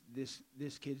know,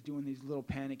 this kid's doing these little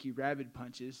panicky rabbit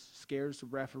punches, scares the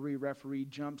referee. Referee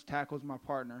jumps, tackles my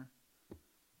partner.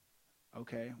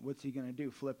 Okay, what's he gonna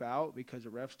do? Flip out because the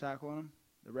ref's tackling him?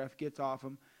 The ref gets off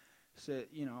him. Said,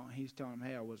 you know, he's telling him,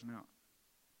 hey, I wasn't out.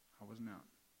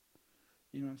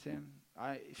 You know what I'm saying?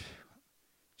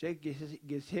 Jake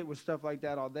gets hit with stuff like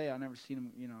that all day. I never seen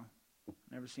him, you know,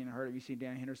 never seen him hurt him. You see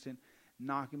Dan Henderson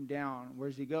knock him down.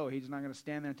 Where's he go? He's not going to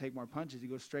stand there and take more punches. He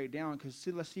goes straight down because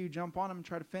let's see you jump on him and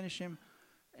try to finish him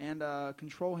and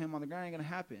control him on the ground. Ain't going to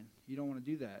happen. You don't want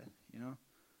to do that, you know?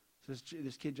 So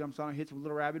this kid jumps on him, hits him with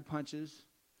little rabbit punches.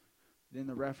 Then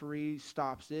the referee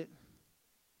stops it.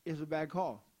 It's a bad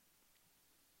call.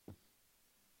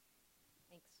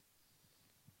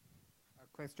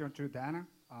 Question to Dana.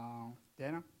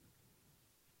 Dana?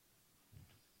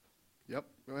 Yep,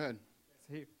 go ahead.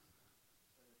 It's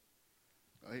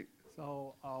Hey.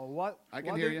 So what? I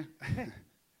can hear you.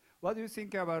 What do you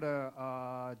think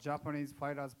about Japanese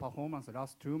fighters' performance the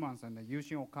last 2 months? And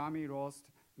Yushin Okami lost,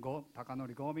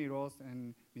 Takanori Gomi lost,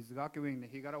 and Mizugaki win.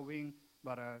 He got a win,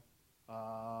 but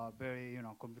very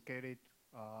complicated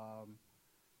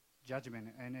judgment.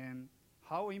 And then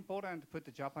how important to put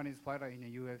the Japanese fighter in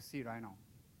the UFC right now?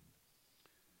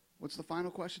 What's the final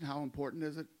question? How important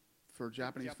is it for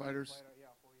Japanese fighters? Fighter, yeah,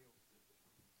 for you.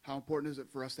 How important is it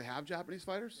for us to have Japanese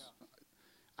fighters?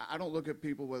 Yeah. I don't look at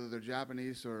people whether they're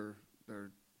Japanese or they're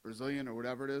Brazilian or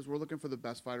whatever it is. We're looking for the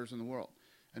best fighters in the world.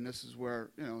 And this is where,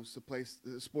 it's the place,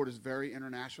 the sport is very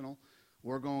international.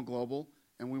 We're going global,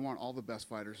 and we want all the best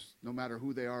fighters, no matter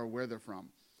who they are or where they're from,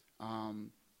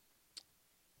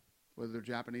 whether they're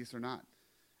Japanese or not.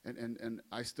 And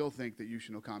I still think that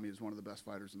Yushin Okami is one of the best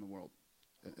fighters in the world.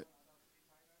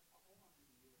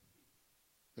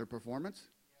 Their performance?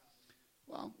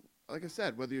 Well, like I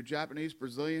said, whether you're Japanese,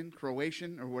 Brazilian,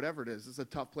 Croatian, or whatever it is, it's a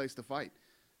tough place to fight.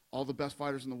 All the best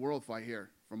fighters in the world fight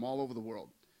here, from all over the world.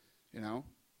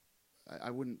 I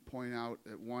wouldn't point out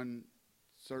at one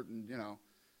certain,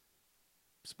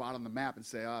 spot on the map and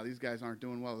say, these guys aren't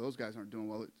doing well, those guys aren't doing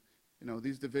well.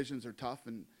 These divisions are tough,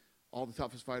 and all the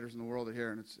toughest fighters in the world are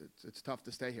here, and it's tough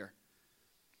to stay here.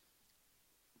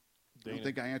 Dana, I don't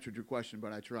think I answered your question,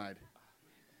 but I tried.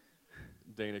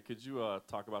 Dana, could you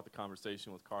talk about the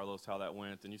conversation with Carlos, how that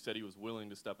went? And you said he was willing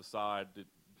to step aside.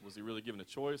 Was he really given a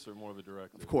choice or more of a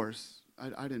directive? Of course.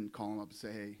 I didn't call him up and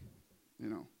say, hey,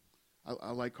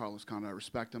 I like Carlos Condit. I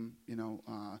respect him,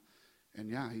 and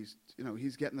yeah, he's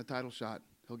getting the title shot.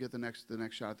 He'll get the next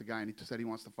shot at the guy, and he said he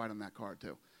wants to fight on that card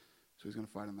too. So he's going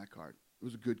to fight on that card. It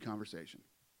was a good conversation.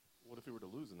 What if he were to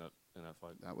lose in that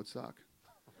fight? That would suck.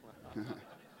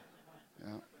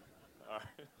 Yeah. All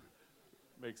right.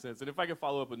 Makes sense. And if I could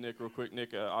follow up with Nick real quick.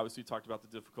 Nick, obviously you talked about the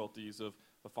difficulties of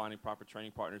finding proper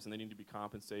training partners, and they need to be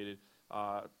compensated.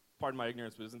 Pardon my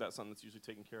ignorance, but isn't that something that's usually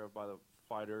taken care of by the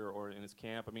fighter or in his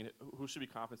camp? I mean, who should be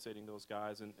compensating those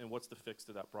guys, and what's the fix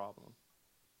to that problem?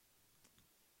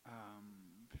 I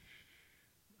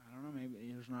don't know.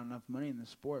 Maybe there's not enough money in the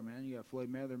sport, man. You got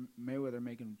Floyd Mayweather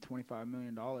making $25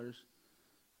 million.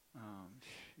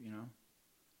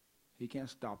 He can't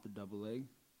stop the double leg.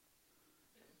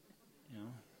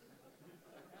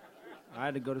 I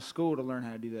had to go to school to learn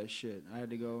how to do that shit. I had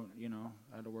to go,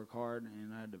 I had to work hard,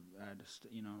 and I had to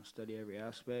study every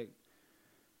aspect.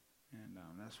 And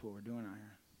that's what we're doing out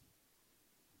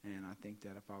here. And I think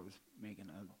that if I was making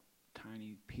a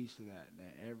tiny piece of that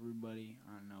everybody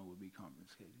I know would be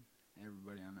compensated.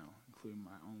 Everybody I know, including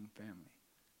my own family.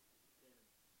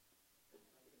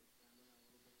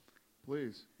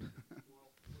 Please.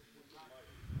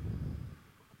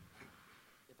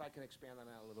 If I can expand on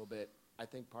that a little bit, I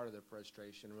think part of the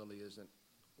frustration really isn't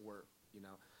work,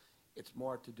 It's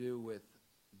more to do with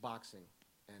boxing.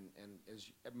 And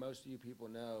as most of you people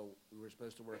know, we were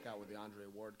supposed to work out with the Andre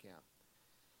Ward camp.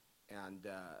 And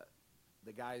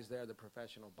the guys there, the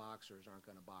professional boxers, aren't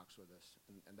going to box with us.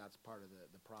 And that's part of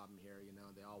the problem here.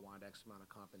 They all want X amount of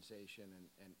compensation,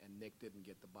 and Nick didn't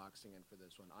get the boxing in for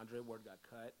this one. Andre Ward got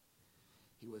cut.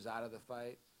 He was out of the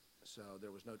fight. So there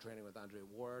was no training with Andre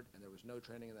Ward, and there was no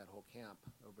training in that whole camp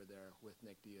over there with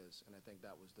Nick Diaz. And I think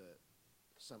that was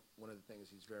one of the things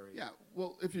he's very... Yeah,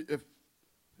 well, if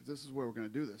this is where we're going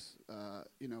to do this,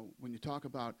 when you talk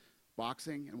about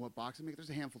boxing and what boxing makes, there's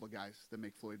a handful of guys that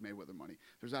make Floyd Mayweather money.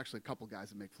 There's actually a couple guys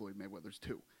that make Floyd Mayweather. There's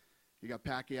two. You got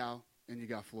Pacquiao and you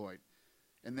got Floyd.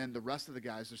 And then the rest of the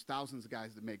guys, there's thousands of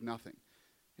guys that make nothing.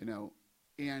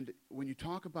 And when you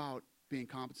talk about being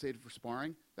compensated for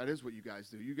sparring, that is what you guys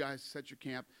do. You guys set your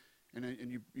camp, and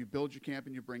you build your camp,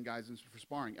 and you bring guys in for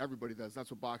sparring. Everybody does.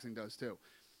 That's what boxing does too.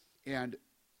 And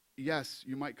yes,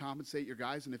 you might compensate your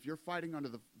guys, and if you're fighting under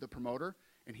the promoter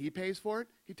and he pays for it,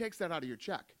 he takes that out of your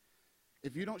check.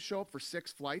 If you don't show up for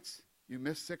 6 flights, you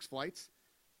miss 6 flights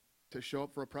to show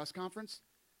up for a press conference,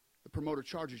 the promoter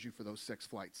charges you for those 6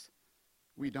 flights.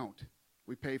 We don't.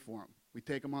 We pay for them. We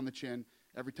take them on the chin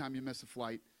every time you miss a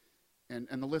flight, and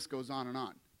the list goes on and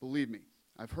on. Believe me,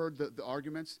 I've heard the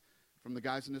arguments from the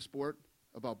guys in this sport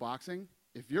about boxing.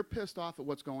 If you're pissed off at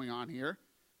what's going on here,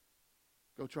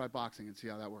 go try boxing and see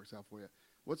how that works out for you.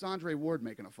 What's Andre Ward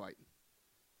making a fight?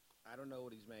 I don't know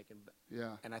what he's making, but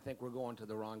Yeah. and I think we're going to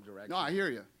the wrong direction. No, I hear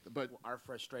you, but our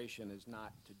frustration is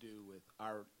not to do with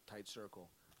our tight circle,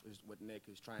 is what Nick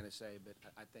is trying to say. But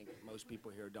I think most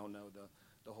people here don't know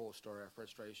the whole story. Our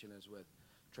frustration is with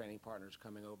training partners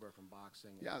coming over from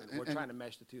boxing. Yeah, and we're trying to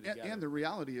mesh the two together. And the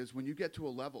reality is, when you get to a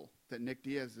level that Nick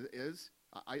Diaz is,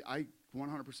 I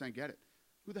 100% get it.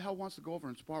 Who the hell wants to go over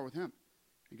and spar with him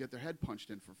and get their head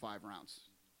punched in for 5 rounds?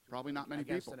 Probably not many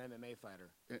Against people. an MMA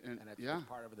fighter, And that's yeah.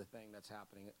 part of the thing that's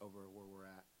happening over where we're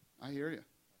at. I hear you.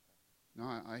 No,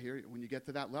 I hear you. When you get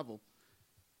to that level,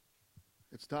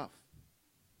 it's tough.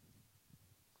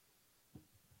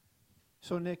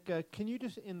 So, Nick, can you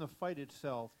just, in the fight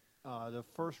itself, the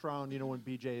first round, when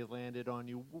BJ landed on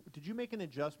you, did you make an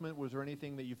adjustment? Was there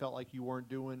anything that you felt like you weren't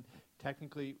doing?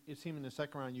 Technically, it seemed in the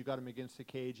second round you got him against the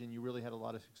cage, and you really had a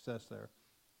lot of success there.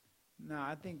 No,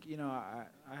 I think, I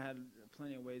had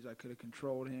plenty of ways I could have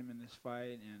controlled him in this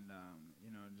fight and,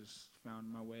 just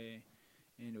found my way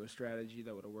into a strategy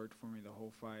that would have worked for me the whole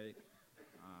fight.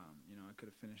 I could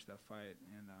have finished that fight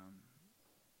and, I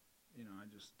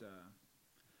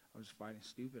was fighting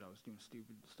stupid. I was doing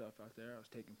stupid stuff out there. I was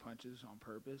taking punches on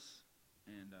purpose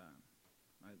and,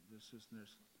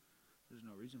 there's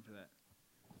no reason for that.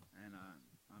 And,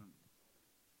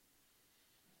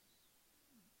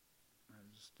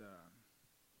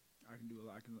 I can do a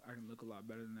lot. I can look a lot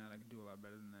better than that. I can do a lot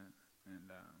better than that, and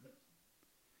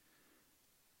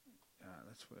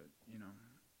that's what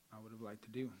I would have liked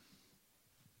to do.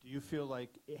 Do you feel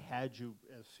like had you,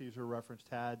 as Caesar referenced,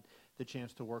 had the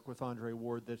chance to work with Andre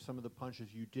Ward, that some of the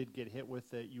punches you did get hit with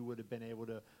that you would have been able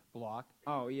to block?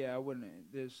 Oh yeah, I wouldn't.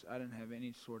 I didn't have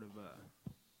any sort of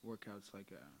workouts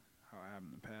like how I have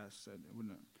in the past.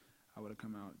 I would have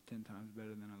come out 10 times better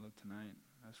than I look tonight.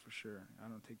 That's for sure. I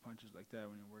don't take punches like that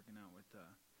when you're working out with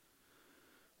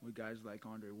guys like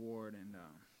Andre Ward and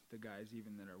the guys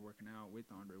even that are working out with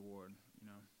Andre Ward.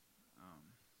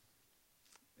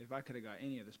 If I could have got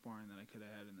any of the sparring that I could have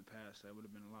had in the past, I would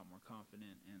have been a lot more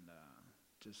confident. And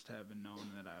just having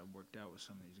known that I worked out with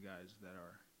some of these guys that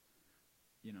are,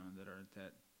 that are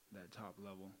at that top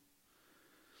level.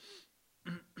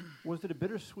 Was it a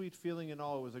bittersweet feeling and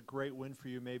all? It was a great win for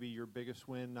you, maybe your biggest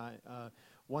win,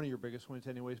 one of your biggest wins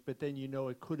anyways, but then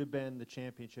it could have been the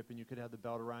championship and you could have the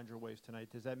belt around your waist tonight.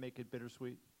 Does that make it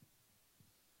bittersweet?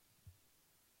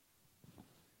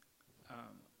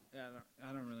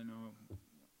 I don't really know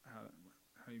how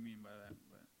you mean by that.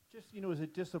 But. Just, is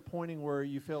it disappointing where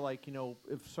you feel like,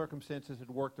 if circumstances had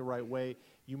worked the right way,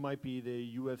 you might be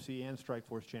the UFC and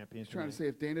Strikeforce champion? Trying to say,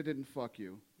 if Dana didn't fuck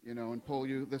you, and pull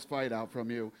this fight out from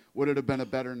you, would it have been a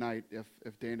better night if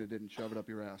Dana didn't shove it up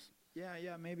your ass?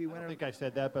 Yeah, maybe win. I don't think I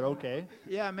said that, but okay.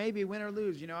 Yeah, maybe win or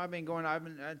lose. I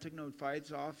took no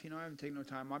fights off. I haven't taken no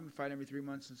time. I've been fighting every 3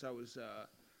 months since I was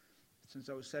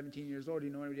 17 years old. Do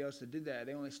you know anybody else that did that?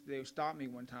 They stopped me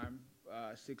one time,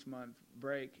 6-month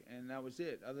break, and that was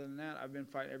it. Other than that, I've been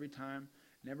fighting every time.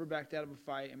 Never backed out of a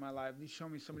fight in my life. Please show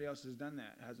me somebody else has done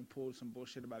that. Hasn't pulled some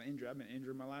bullshit about injury. I've been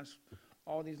injured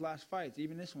all these last fights,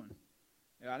 even this one.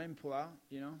 I didn't pull out,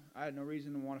 I had no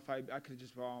reason to want to fight. I could have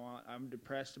just, I'm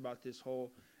depressed about this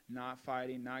whole not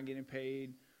fighting, not getting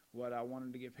paid what I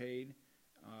wanted to get paid,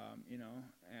 and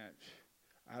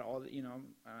I had all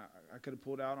I could have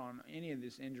pulled out on any of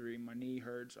this injury. My knee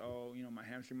hurts.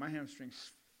 My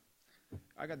hamstrings,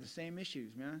 I got the same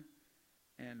issues, man.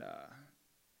 And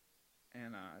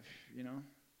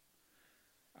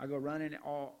I go running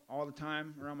all the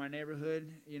time around my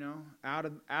neighborhood, out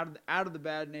of the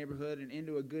bad neighborhood and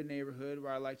into a good neighborhood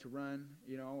where I like to run.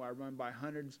 I run by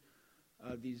hundreds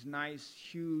of these nice,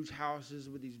 huge houses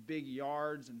with these big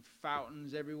yards and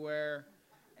fountains everywhere,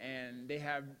 and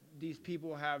these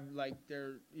people have like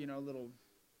their little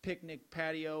picnic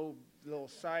patio, little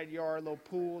side yard, little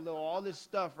pool, all this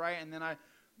stuff, right? And then I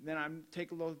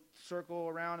take a little circle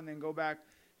around and then go back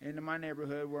into my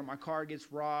neighborhood where my car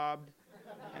gets robbed.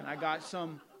 And I got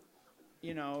some,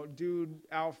 dude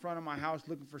out front of my house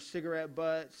looking for cigarette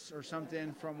butts or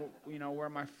something from,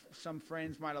 where some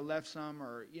friends might have left some,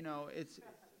 or,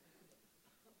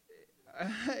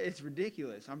 it's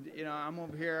ridiculous. I'm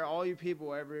over here, all you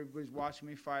people, everybody's watching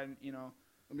me fight, Let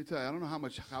me tell you, I don't know how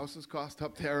much houses cost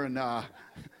up there in,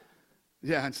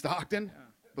 in Stockton.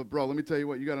 But bro, let me tell you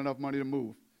what, you got enough money to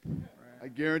move. Right. I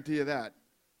guarantee you that.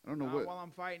 I don't know what. While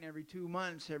I'm fighting every 2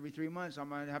 months, every 3 months, I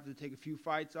might have to take a few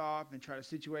fights off and try to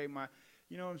situate my,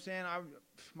 you know what I'm saying?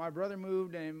 My brother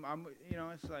moved, and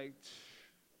it's like,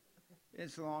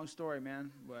 it's a long story,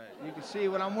 man. But you can see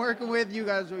what I'm working with. You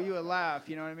guys, you would laugh.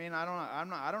 You know what I mean? I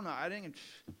don't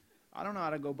know how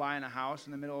to go buy in a house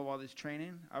in the middle of all this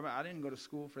training. I didn't go to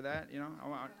school for that. You know,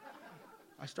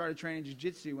 I started training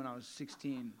jiu-jitsu when I was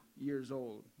 16 years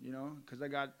old. You know, because I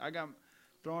got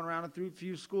thrown around a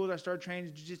few schools. I started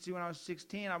training jiu-jitsu when I was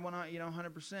 16. I went on,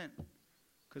 100%,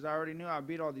 because I already knew I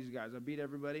beat all these guys. I beat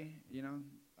everybody,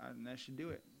 and that should do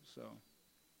it. So,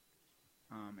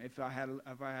 if I had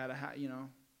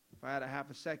a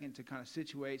half a second to kind of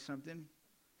situate something,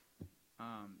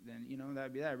 then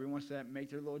that'd be that. Everyone wants to make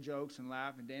their little jokes and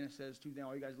laugh, and Dana says too, "Then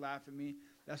all you guys laugh at me."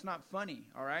 That's not funny,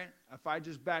 all right? If I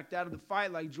just backed out of the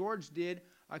fight like George did,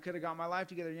 I could have got my life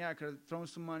together. Yeah, I could have thrown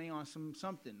some money on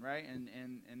something, right? And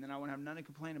then I wouldn't have nothing to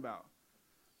complain about.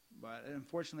 But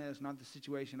unfortunately, that's not the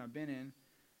situation I've been in,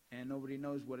 and nobody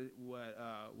knows what it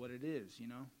is,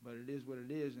 But it is what it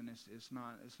is, and it's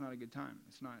not a good time.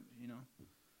 It's not,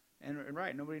 And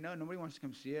right, nobody wants to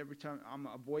come see it. Every time I'm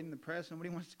avoiding the press, nobody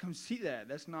wants to come see that.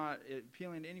 That's not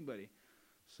appealing to anybody.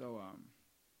 So,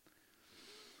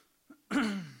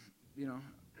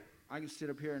 I can sit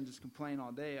up here and just complain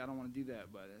all day. I don't want to do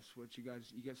that, but that's what you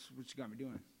got me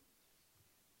doing.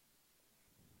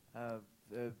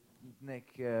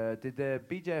 Nick, did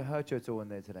BJ hurt you at all in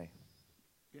there today?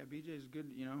 Yeah, BJ's good.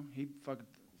 He fucking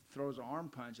throws an arm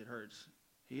punch. It hurts.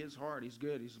 He hits hard. He's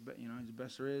good. He's the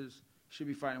best there is. Should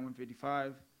be fighting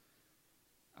 155.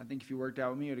 I think if he worked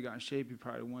out with me, he would have got in shape. He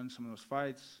probably won some of those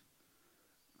fights.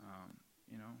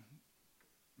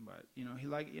 But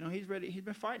he's ready. He's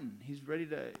been fighting. He's ready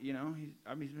to.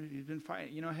 He's been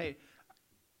fighting. Hey,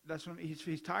 that's when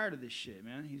he's tired of this shit,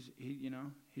 man.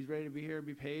 He's ready to be here,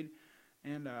 be paid.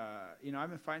 And I've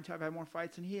been fighting too. I've had more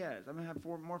fights than he has. I'm gonna have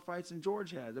more fights than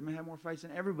George has. I'm gonna have more fights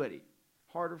than everybody.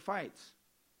 Harder fights.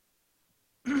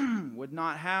 With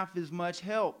not half as much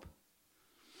help.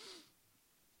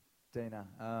 Dana,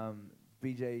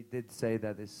 BJ did say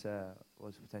that this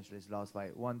was potentially his last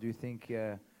fight. One, do you think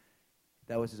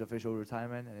that was his official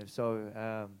retirement? And if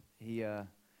so, he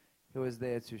was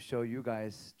there to show you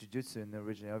guys jiu-jitsu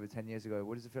originally over 10 years ago.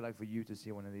 What does it feel like for you to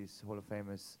see one of these Hall of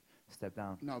Famers step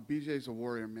down? No, BJ's a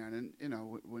warrior, man. And,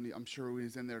 I'm sure when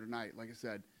he's in there tonight, like I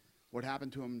said, what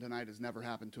happened to him tonight has never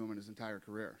happened to him in his entire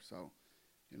career. So,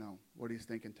 what he's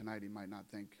thinking tonight, he might not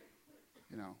think,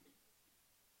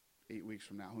 8 weeks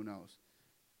from now. Who knows?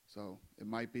 So it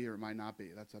might be or it might not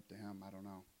be. That's up to him. I don't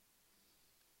know.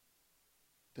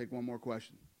 Take one more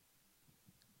question.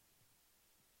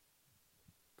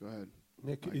 Go ahead.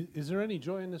 Nick, is there any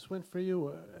joy in this win for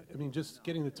you? Just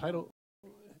getting the title,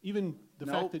 even the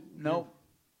fact that... Nope.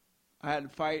 I had to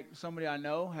fight somebody I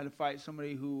know, had to fight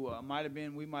somebody who we might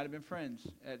have been friends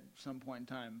at some point in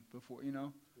time before,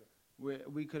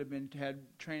 We could have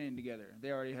had training together.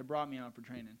 They already had brought me out for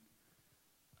training.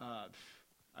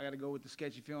 I got to go with the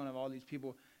sketchy feeling of all these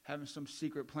people having some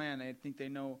secret plan. They think they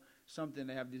know something.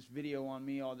 They have this video on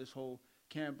me, all this whole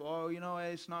camp. Oh,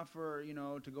 it's not for,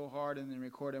 to go hard and then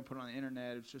record it and put it on the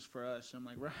internet. It's just for us. And I'm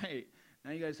like, right.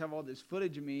 Now you guys have all this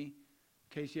footage of me in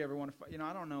case you ever want to fight.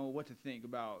 I don't know what to think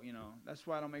about, That's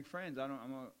why I don't make friends. I'm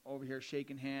over here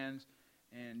shaking hands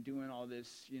and doing all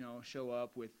this, show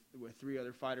up with 3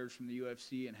 other fighters from the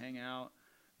UFC and hang out.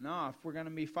 No, if we're going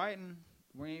to be fighting,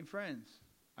 we ain't friends.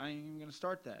 I ain't even going to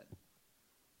start that.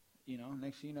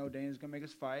 Next thing you know, Dana's going to make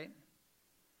us fight.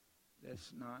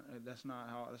 That's not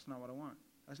what I want.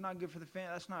 That's not good for the fan.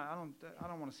 I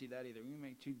don't want to see that either. We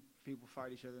make 2 people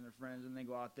fight each other and they're friends and they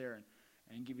go out there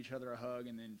and give each other a hug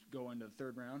and then go into the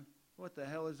 3rd round. What the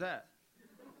hell is that?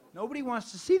 Nobody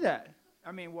wants to see that.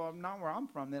 Not where I'm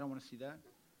from. They don't want to see that.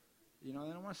 They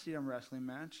don't want to see them wrestling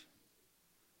match.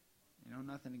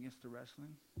 Nothing against the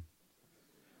wrestling.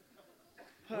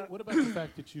 What about the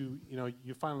fact that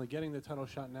you're finally getting the title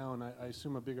shot now, and I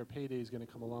assume a bigger payday is going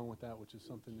to come along with that, which is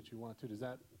something that you want to. Does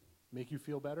that make you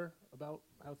feel better about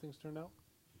how things turned out?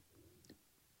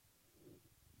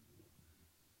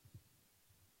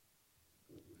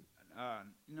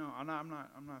 No, I'm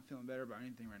not feeling better about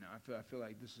anything right now. I feel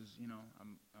like this is,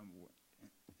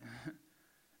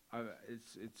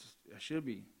 I should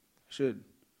be.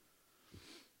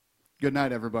 Good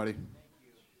night, everybody.